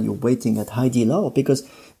while you're waiting at Haidilao, because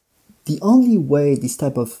the only way this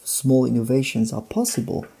type of small innovations are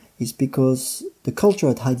possible is because the culture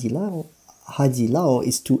at Haidilao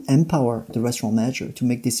is to empower the restaurant manager to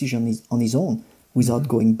make decisions on his own without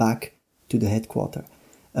going back to the headquarters.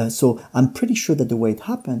 So I'm pretty sure that the way it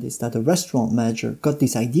happened is that the restaurant manager got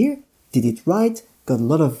this idea, did it right, got a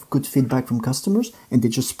lot of good feedback from customers, and they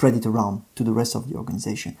just spread it around to the rest of the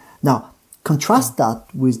organization. Now, contrast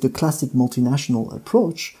that with the classic multinational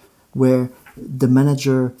approach where the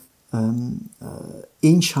manager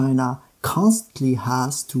in China constantly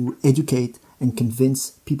has to educate and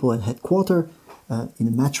convince people at headquarters. In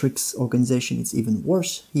a matrix organization, it's even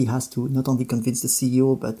worse. He has to not only convince the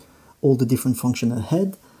CEO, but all the different functional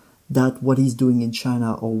head that what he's doing in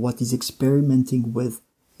China or what he's experimenting with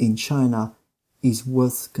in China is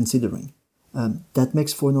worth considering. That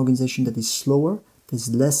makes for an organization that is slower, that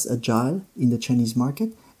is less agile in the Chinese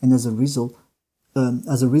market, and as a result,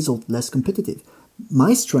 less competitive.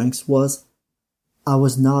 My strength was I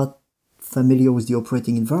was not familiar with the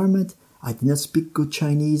operating environment. I did not speak good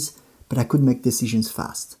Chinese, but I could make decisions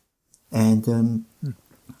fast. And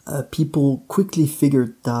people quickly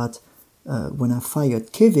figured that when I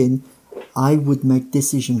fired Kevin, I would make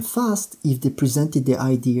decisions fast if they presented their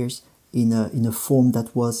ideas in a form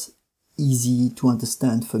that was easy to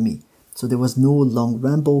understand for me. So there was no long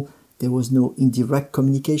ramble, there was no indirect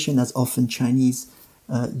communication as often Chinese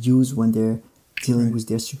use when they're dealing with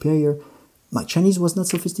their superior. My Chinese was not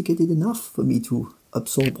sophisticated enough for me to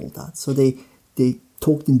absorb all that. So they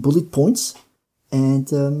talked in bullet points and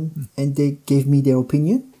they gave me their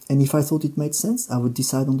opinion. And if I thought it made sense, I would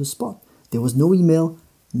decide on the spot. There was no email,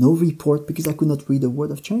 no report, because I could not read a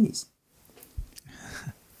word of Chinese.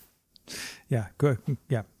 Yeah, good.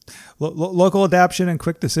 Yeah. Local adaptation and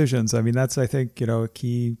quick decisions. I mean, that's, I think, a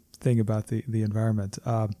key thing about the environment.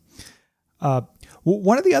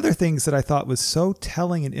 One of the other things that I thought was so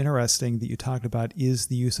telling and interesting that you talked about is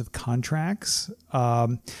the use of contracts.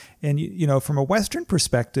 And from a Western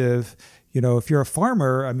perspective, if you're a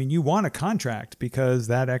farmer, I mean, you want a contract because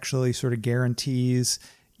that actually sort of guarantees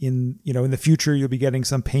in the future, you'll be getting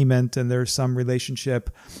some payment and there's some relationship.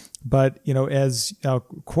 But, as I'll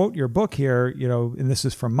quote your book here, and this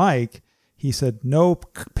is from Mike, he said, no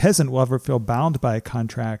peasant will ever feel bound by a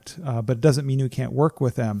contract, but it doesn't mean you can't work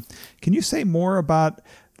with them. Can you say more about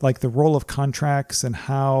like the role of contracts and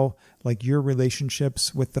how like your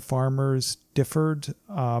relationships with the farmers differed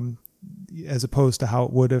as opposed to how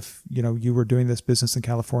it would if, you were doing this business in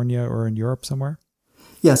California or in Europe somewhere?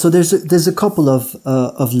 Yeah, so there's a couple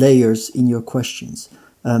of layers in your questions.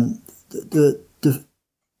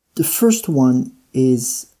 The first one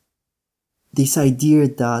is this idea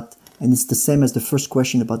that, and it's the same as the first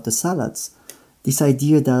question about the salads, this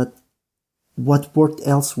idea that what worked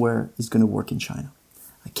elsewhere is going to work in China.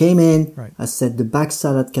 I came in, right. I said the bag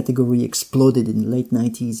salad category exploded in the late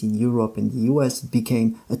 90s in Europe and the US. It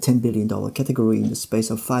became a $10 billion category in the space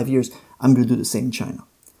of 5 years. I'm going to do the same in China.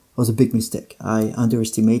 It was a big mistake. I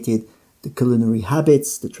underestimated the culinary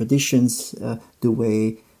habits, the traditions, the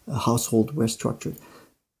way a household were structured.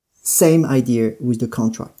 Same idea with the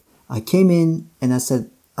contract. I came in and I said,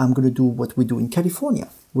 I'm going to do what we do in California.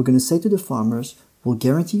 We're going to say to the farmers, we'll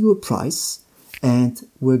guarantee you a price and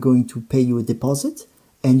we're going to pay you a deposit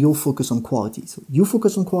and you'll focus on quality. So you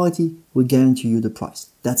focus on quality, we'll guarantee you the price.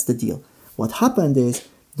 That's the deal. What happened is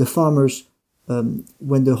the farmers,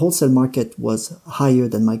 when the wholesale market was higher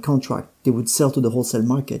than my contract, they would sell to the wholesale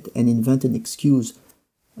market and invent an excuse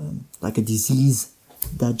like a disease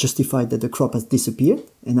that justified that the crop has disappeared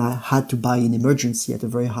and I had to buy in emergency at a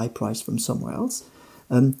very high price from somewhere else.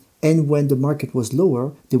 And when the market was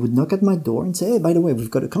lower, they would knock at my door and say, hey, by the way,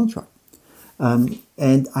 we've got a contract.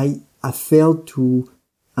 And I failed to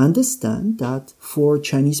understand that for a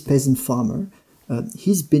Chinese peasant farmer,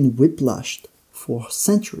 he's been whiplashed for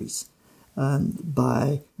centuries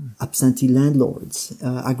by absentee landlords,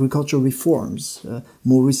 agricultural reforms,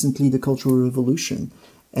 more recently the Cultural Revolution,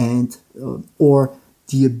 and or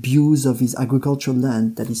the abuse of his agricultural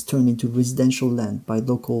land that is turned into residential land by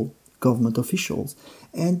local government officials.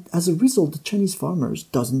 And as a result, the Chinese farmers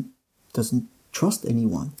doesn't trust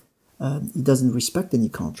anyone. He doesn't respect any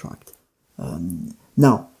contract.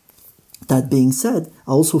 Now, that being said,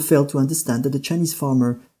 I also failed to understand that the Chinese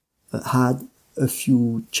farmer had a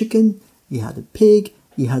few chicken, he had a pig,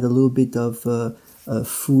 he had a little bit of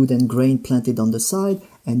food and grain planted on the side,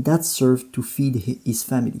 and that served to feed his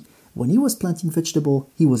family. When he was planting vegetable,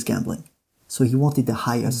 he was gambling. So he wanted the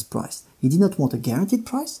highest price. He did not want a guaranteed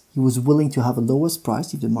price. He was willing to have a lowest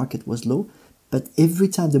price if the market was low. But every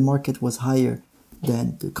time the market was higher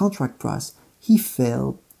than the contract price, he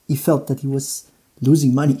felt that he was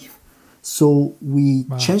losing money. So we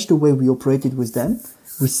changed the way we operated with them.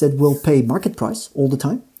 We said we'll pay market price all the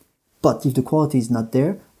time. But if the quality is not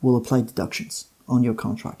there, we'll apply deductions on your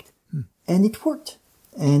contract. And it worked.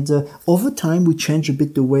 And over time, we changed a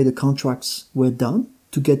bit the way the contracts were done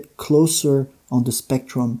to get closer on the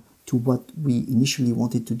spectrum to what we initially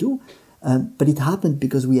wanted to do. But it happened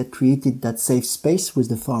because we had created that safe space with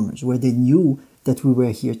the farmers where they knew that we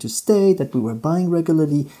were here to stay, that we were buying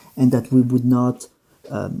regularly, and that we would not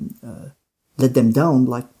let them down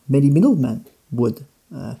like many middlemen would.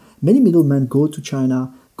 Many middlemen go to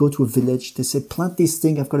China, go to a village, they say, plant this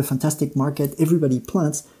thing, I've got a fantastic market, everybody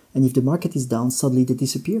plants, and if the market is down, suddenly they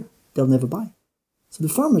disappear. They'll never buy. So the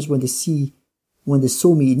farmers, when they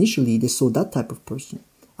saw me initially, they saw that type of person.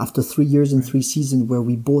 After 3 years and 3 seasons where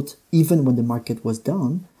we bought, even when the market was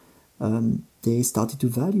down, they started to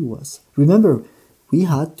value us. Remember, we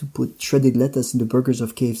had to put shredded lettuce in the burgers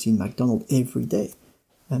of KFC and McDonald's every day.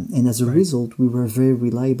 And as a result, we were a very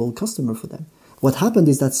reliable customer for them. What happened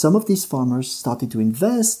is that some of these farmers started to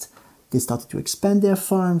invest, they started to expand their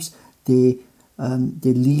farms, they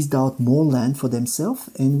leased out more land for themselves,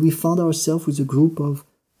 and we found ourselves with a group of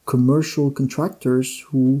commercial contractors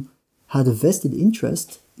who had a vested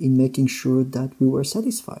interest in making sure that we were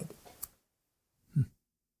satisfied.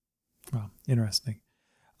 Wow, interesting.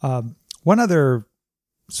 One other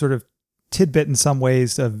sort of tidbit in some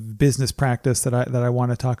ways of business practice that I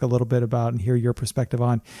want to talk a little bit about and hear your perspective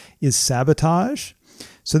on is sabotage.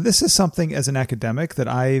 So this is something as an academic that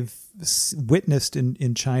I've witnessed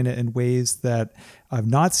in China in ways that I've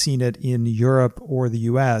not seen it in Europe or the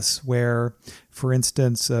US, where, for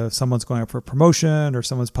instance, someone's going up for a promotion or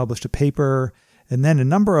someone's published a paper, and then a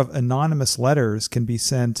number of anonymous letters can be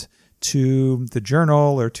sent to the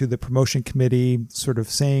journal or to the promotion committee, sort of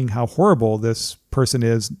saying how horrible this person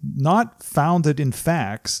is, not founded in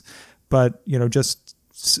facts, but just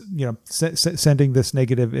sending this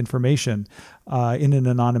negative information in an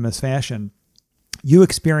anonymous fashion. You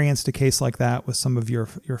experienced a case like that with some of your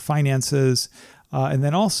finances. And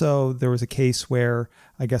then also there was a case where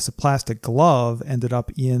I guess a plastic glove ended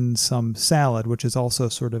up in some salad, which is also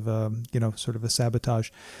sort of a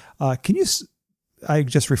sabotage. Can you, I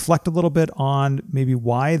just reflect a little bit on maybe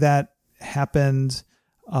why that happened,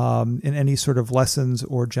 and any sort of lessons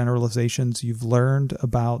or generalizations you've learned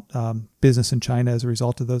about business in China as a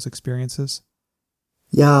result of those experiences?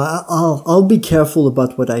 Yeah, I'll be careful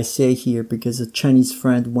about what I say here, because a Chinese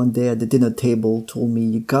friend one day at the dinner table told me,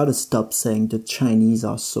 you gotta stop saying the Chinese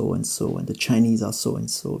are so and so and the Chinese are so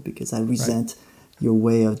and so, because I resent your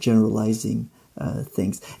way of generalizing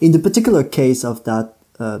things. In the particular case of that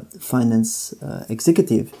finance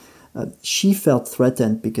executive, she felt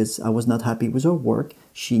threatened because I was not happy with her work.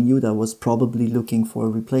 She knew that I was probably looking for a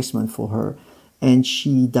replacement for her, and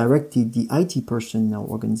she directed the IT person in our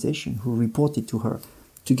organization, who reported to her,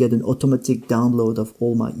 to get an automatic download of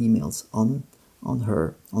all my emails on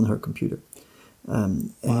her computer.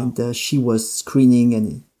 And she was screening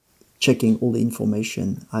and checking all the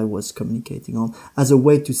information I was communicating on as a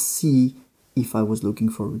way to see if I was looking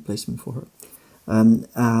for a replacement for her.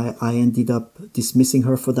 I ended up dismissing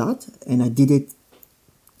her for that, and I did it.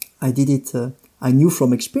 I knew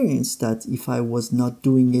from experience that if I was not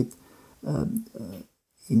doing it in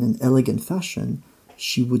an elegant fashion,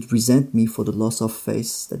 she would resent me for the loss of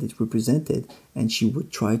face that it represented, and she would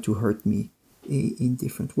try to hurt me in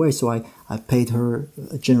different ways. So I paid her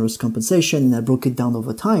a generous compensation, and I broke it down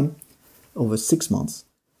over time, over 6 months,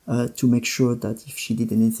 to make sure that if she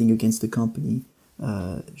did anything against the company,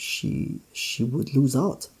 she would lose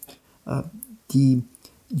out.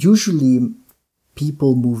 Usually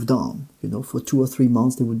people moved on. For 2 or 3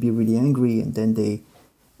 months they would be really angry, and then they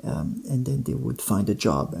would find a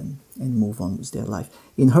job and move on with their life.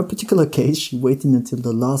 In her particular case, she waited until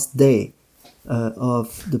the last day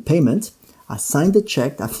of the payment. I signed the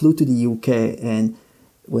check. I flew to the UK, and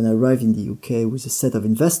when I arrived in the UK with a set of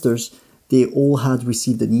investors, they all had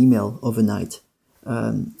received an email overnight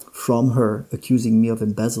from her accusing me of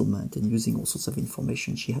embezzlement and using all sorts of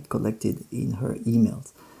information she had collected in her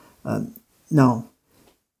emails. Now,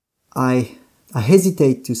 I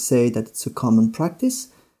hesitate to say that it's a common practice,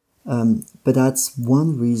 but that's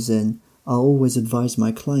one reason I always advise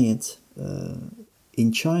my clients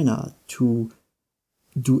in China to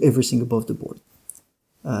do everything above the board.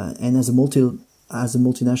 And as a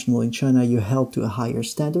multinational in China, you're held to a higher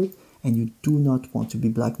standard, and you do not want to be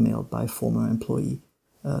blackmailed by a former employee,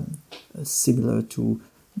 similar to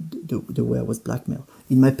the way I was blackmailed.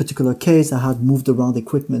 In my particular case, I had moved around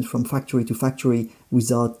equipment from factory to factory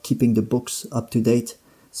without keeping the books up to date.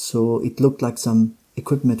 So it looked like some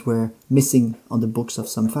equipment were missing on the books of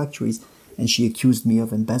some factories, and she accused me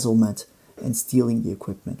of embezzlement and stealing the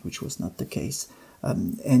equipment, which was not the case.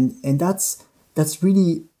 And that's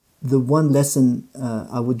really the one lesson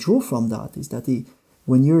I would draw from that, is that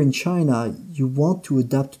when you're in China, you want to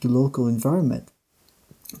adapt to the local environment,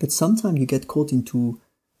 but sometimes you get caught into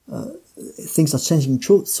things are changing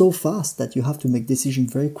so fast that you have to make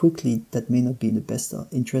decisions very quickly that may not be in the best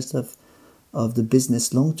interest of the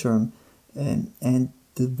business long term. And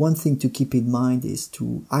the one thing to keep in mind is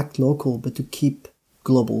to act local, but to keep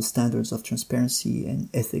global standards of transparency and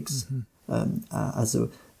ethics,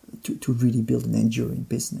 to really build an enduring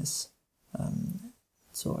business.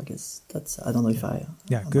 So I guess that's, I don't know if I'm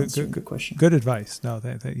answering the question. Good advice. No,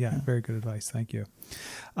 very good advice. Thank you.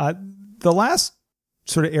 The last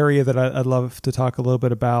sort of area that I'd love to talk a little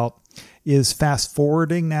bit about is fast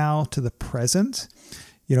forwarding now to the present.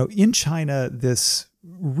 In China, this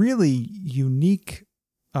really unique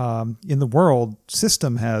in the world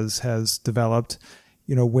system has developed,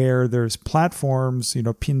 where there's platforms,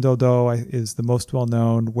 Pinduoduo is the most well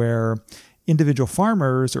known, where individual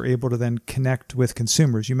farmers are able to then connect with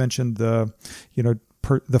consumers. You mentioned the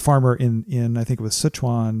farmer in I think it was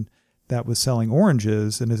Sichuan that was selling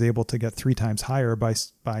oranges and is able to get 3 times higher by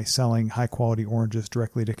selling high quality oranges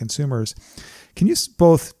directly to consumers. Can you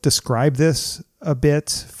both describe this a bit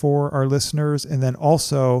for our listeners, and then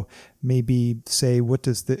also maybe say what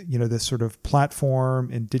does this sort of platform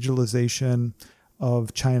and digitalization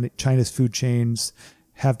of China's food chains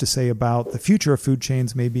have to say about the future of food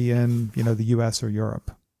chains, maybe in the US or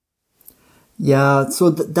Europe? Yeah, so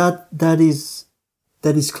that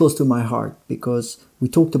is close to my heart, because we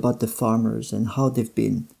talked about the farmers and how they've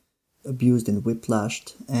been abused and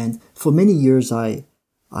whiplashed, and for many years I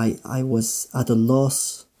was at a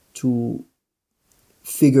loss to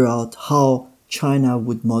figure out how China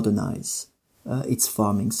would modernize its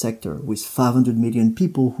farming sector with 500 million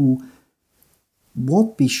people who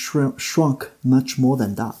won't be shrunk much more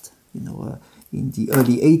than that. In the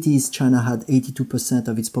early 80s, China had 82%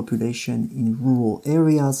 of its population in rural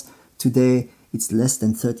areas. Today, it's less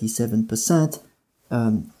than 37%.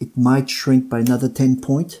 It might shrink by another 10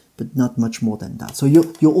 points, but not much more than that. So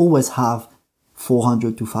you always have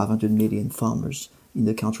 400 to 500 million farmers in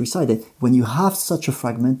the countryside. And when you have such a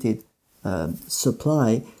fragmented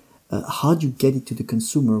supply, how do you get it to the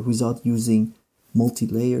consumer without using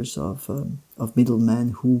multi-layers of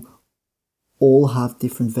middlemen who all have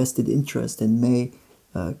different vested interests and may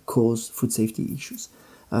cause food safety issues?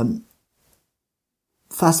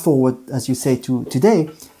 Fast forward, as you say, to today,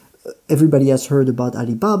 everybody has heard about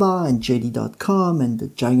Alibaba and JD.com and the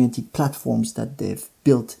gigantic platforms that they've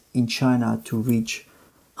built in China to reach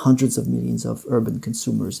hundreds of millions of urban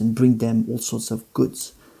consumers and bring them all sorts of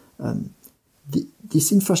goods.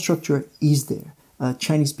 This infrastructure is there.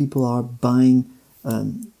 Chinese people are buying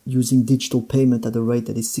using digital payment at a rate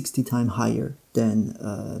that is 60 times higher than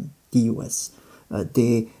the US.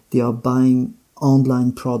 They are buying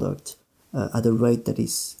online product at a rate that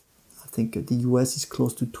is, I think the US is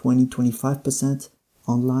close to 20-25%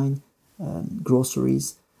 online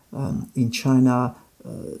groceries. In China,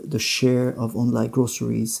 the share of online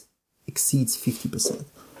groceries exceeds 50%.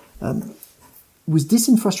 With this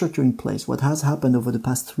infrastructure in place, what has happened over the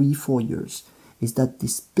past 3-4 years is that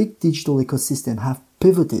this big digital ecosystem have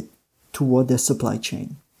pivoted toward their supply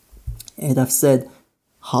chain. And I've said,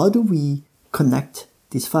 how do we connect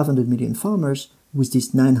these 500 million farmers with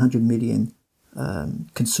these 900 million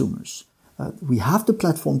consumers? We have the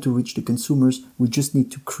platform to reach the consumers. We just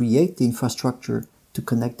need to create the infrastructure to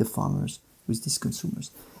connect the farmers with these consumers.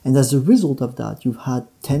 And as a result of that, you've had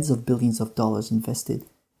tens of billions of dollars invested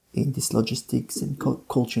in this logistics and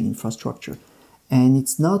cold chain infrastructure. And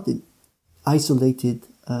it's not an isolated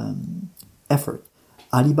effort.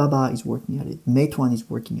 Alibaba is working at it. Meituan is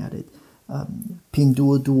working at it.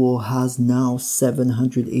 Pinduoduo has now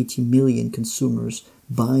 780 million consumers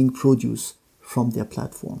buying produce from their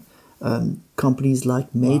platform. Companies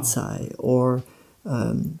like Meizai or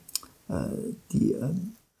the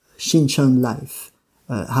Xincheng Life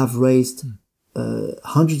have raised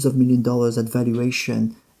hundreds of $millions at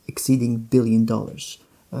valuation exceeding $1 billion.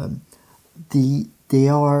 They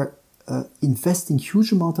are investing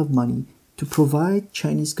huge amount of money to provide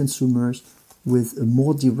Chinese consumers with a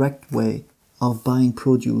more direct way of buying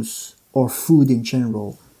produce or food in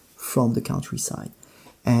general from the countryside.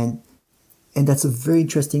 And that's a very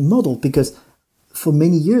interesting model, because for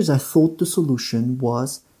many years I thought the solution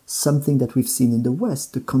was something that we've seen in the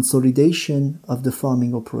West, the consolidation of the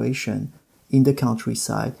farming operation in the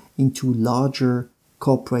countryside into larger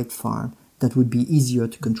corporate farm that would be easier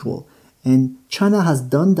to control. And China has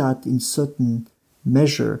done that in certain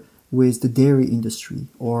measure with the dairy industry,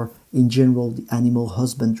 or in general the animal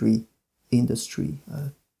husbandry industry,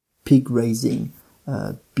 pig raising,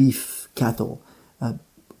 beef cattle,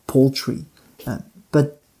 poultry.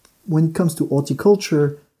 But when it comes to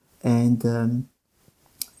horticulture and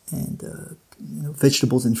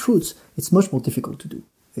vegetables and fruits, it's much more difficult to do.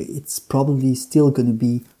 It's probably still going to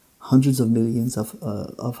be hundreds of millions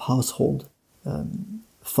of household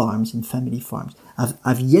farms and family farms.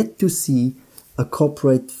 I've yet to see a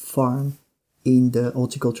corporate farm in the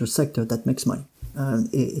horticulture sector that makes money.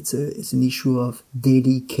 It's an issue of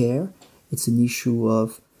daily care. It's an issue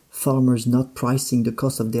of farmers not pricing the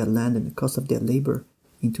cost of their land and the cost of their labor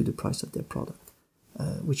into the price of their product,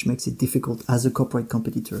 which makes it difficult as a corporate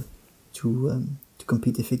competitor to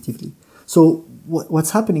compete effectively. So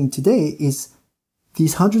what's happening today is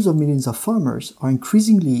these hundreds of millions of farmers are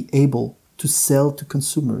increasingly able to sell to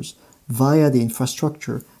consumers via the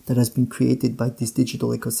infrastructure that has been created by this digital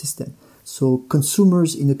ecosystem. So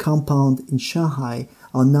consumers in a compound in Shanghai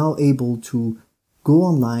are now able to go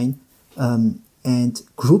online and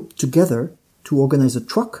group together to organize a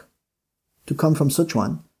truck to come from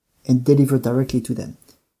Sichuan and deliver directly to them.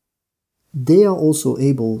 They are also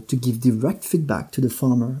able to give direct feedback to the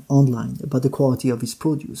farmer online about the quality of his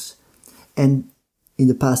produce. And in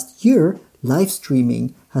the past year, live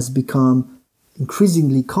streaming has become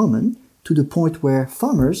increasingly common, to the point where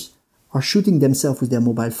farmers are shooting themselves with their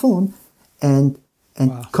mobile phone and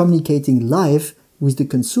wow, communicating live with the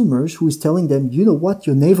consumers, who is telling them, you know what,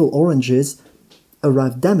 your navel oranges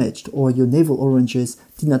arrived damaged, or your navel oranges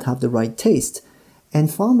did not have the right taste.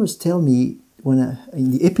 And farmers tell me, when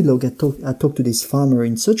in the epilogue I talked to this farmer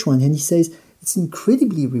in Sichuan, and he says it's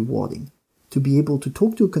incredibly rewarding to be able to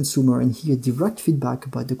talk to a consumer and hear direct feedback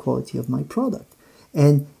about the quality of my product.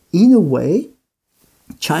 And in a way,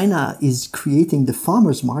 China is creating the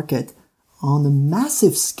farmers market on a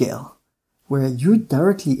massive scale, where you're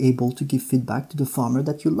directly able to give feedback to the farmer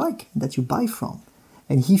that you like, that you buy from.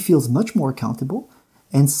 And he feels much more accountable.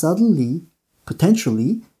 And suddenly,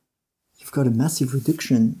 potentially, you've got a massive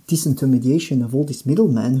reduction, disintermediation of all these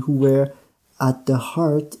middlemen who were at the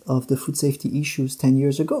heart of the food safety issues 10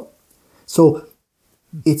 years ago. So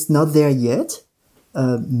it's not there yet.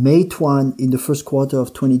 Meituan in the first quarter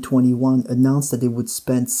of 2021 announced that they would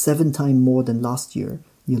spend 7 times more than last year,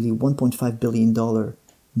 nearly $1.5 billion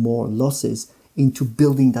more losses into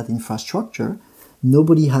building that infrastructure.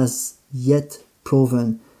 Nobody has yet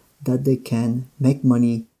proven that they can make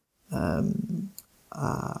money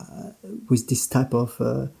with this type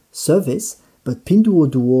of service. But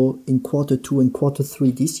Pinduoduo in quarter 2 and quarter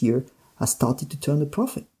 3 this year has started to turn a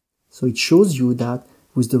profit. So it shows you that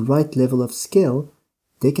with the right level of scale,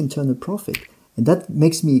 they can turn a profit. And that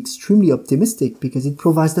makes me extremely optimistic because it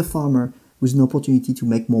provides the farmer with an opportunity to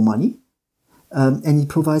make more money. And it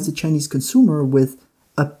provides the Chinese consumer with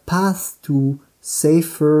a path to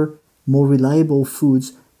safer, more reliable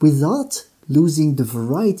foods without losing the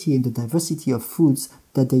variety and the diversity of foods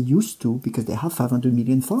that they used to because they have 500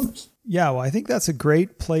 million farmers. Yeah, well, I think that's a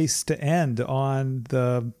great place to end on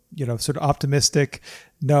the, sort of optimistic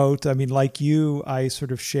note. I mean, like you, I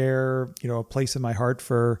sort of share, a place in my heart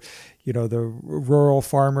for, the rural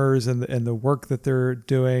farmers and the work that they're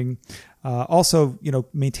doing. Also,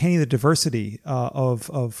 maintaining the diversity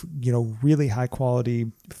of really high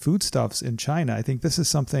quality foodstuffs in China. I think this is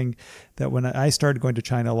something that when I started going to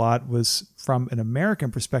China a lot was from an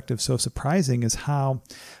American perspective so surprising is how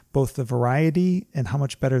both the variety and how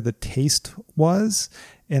much better the taste was.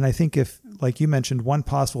 And I think if, like you mentioned, one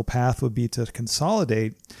possible path would be to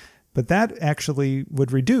consolidate, but that actually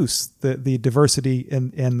would reduce the diversity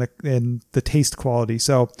and the taste quality.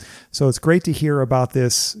 So it's great to hear about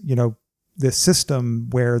this, this system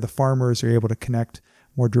where the farmers are able to connect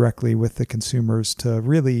more directly with the consumers to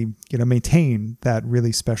really, maintain that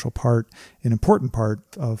really special part, an important part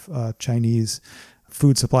of Chinese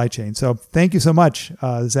food supply chain. So thank you so much,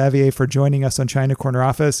 Xavier, for joining us on China Corner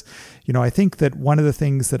Office. I think that one of the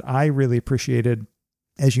things that I really appreciated,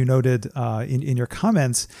 as you noted in your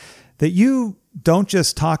comments, that you don't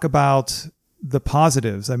just talk about the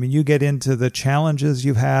positives. I mean, you get into the challenges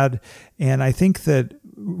you've had. And I think that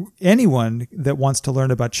anyone that wants to learn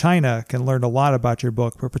about China can learn a lot about your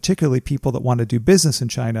book, but particularly people that want to do business in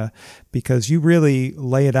China, because you really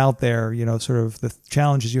lay it out there, sort of the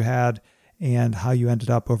challenges you had and how you ended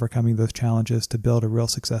up overcoming those challenges to build a real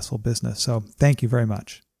successful business. So thank you very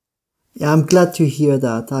much. Yeah, I'm glad to hear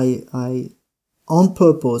that. I on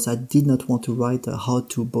purpose, I did not want to write a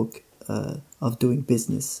how-to book of doing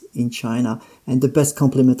business in China. And the best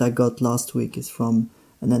compliment I got last week is from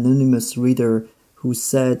an anonymous reader who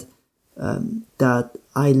said that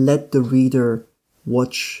I let the reader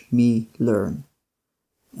watch me learn.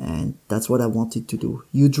 And that's what I wanted to do.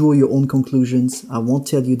 You draw your own conclusions. I won't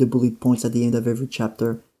tell you the bullet points at the end of every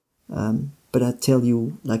chapter, but I tell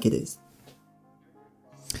you like it is.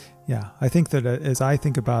 Yeah, I think that as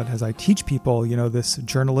I teach people, this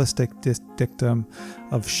journalistic dictum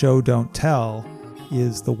of show, don't tell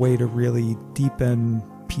is the way to really deepen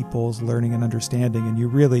people's learning and understanding. And you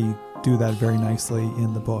really do that very nicely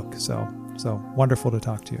in the book. So wonderful to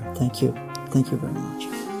talk to you. Thank you. Thank you very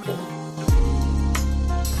much.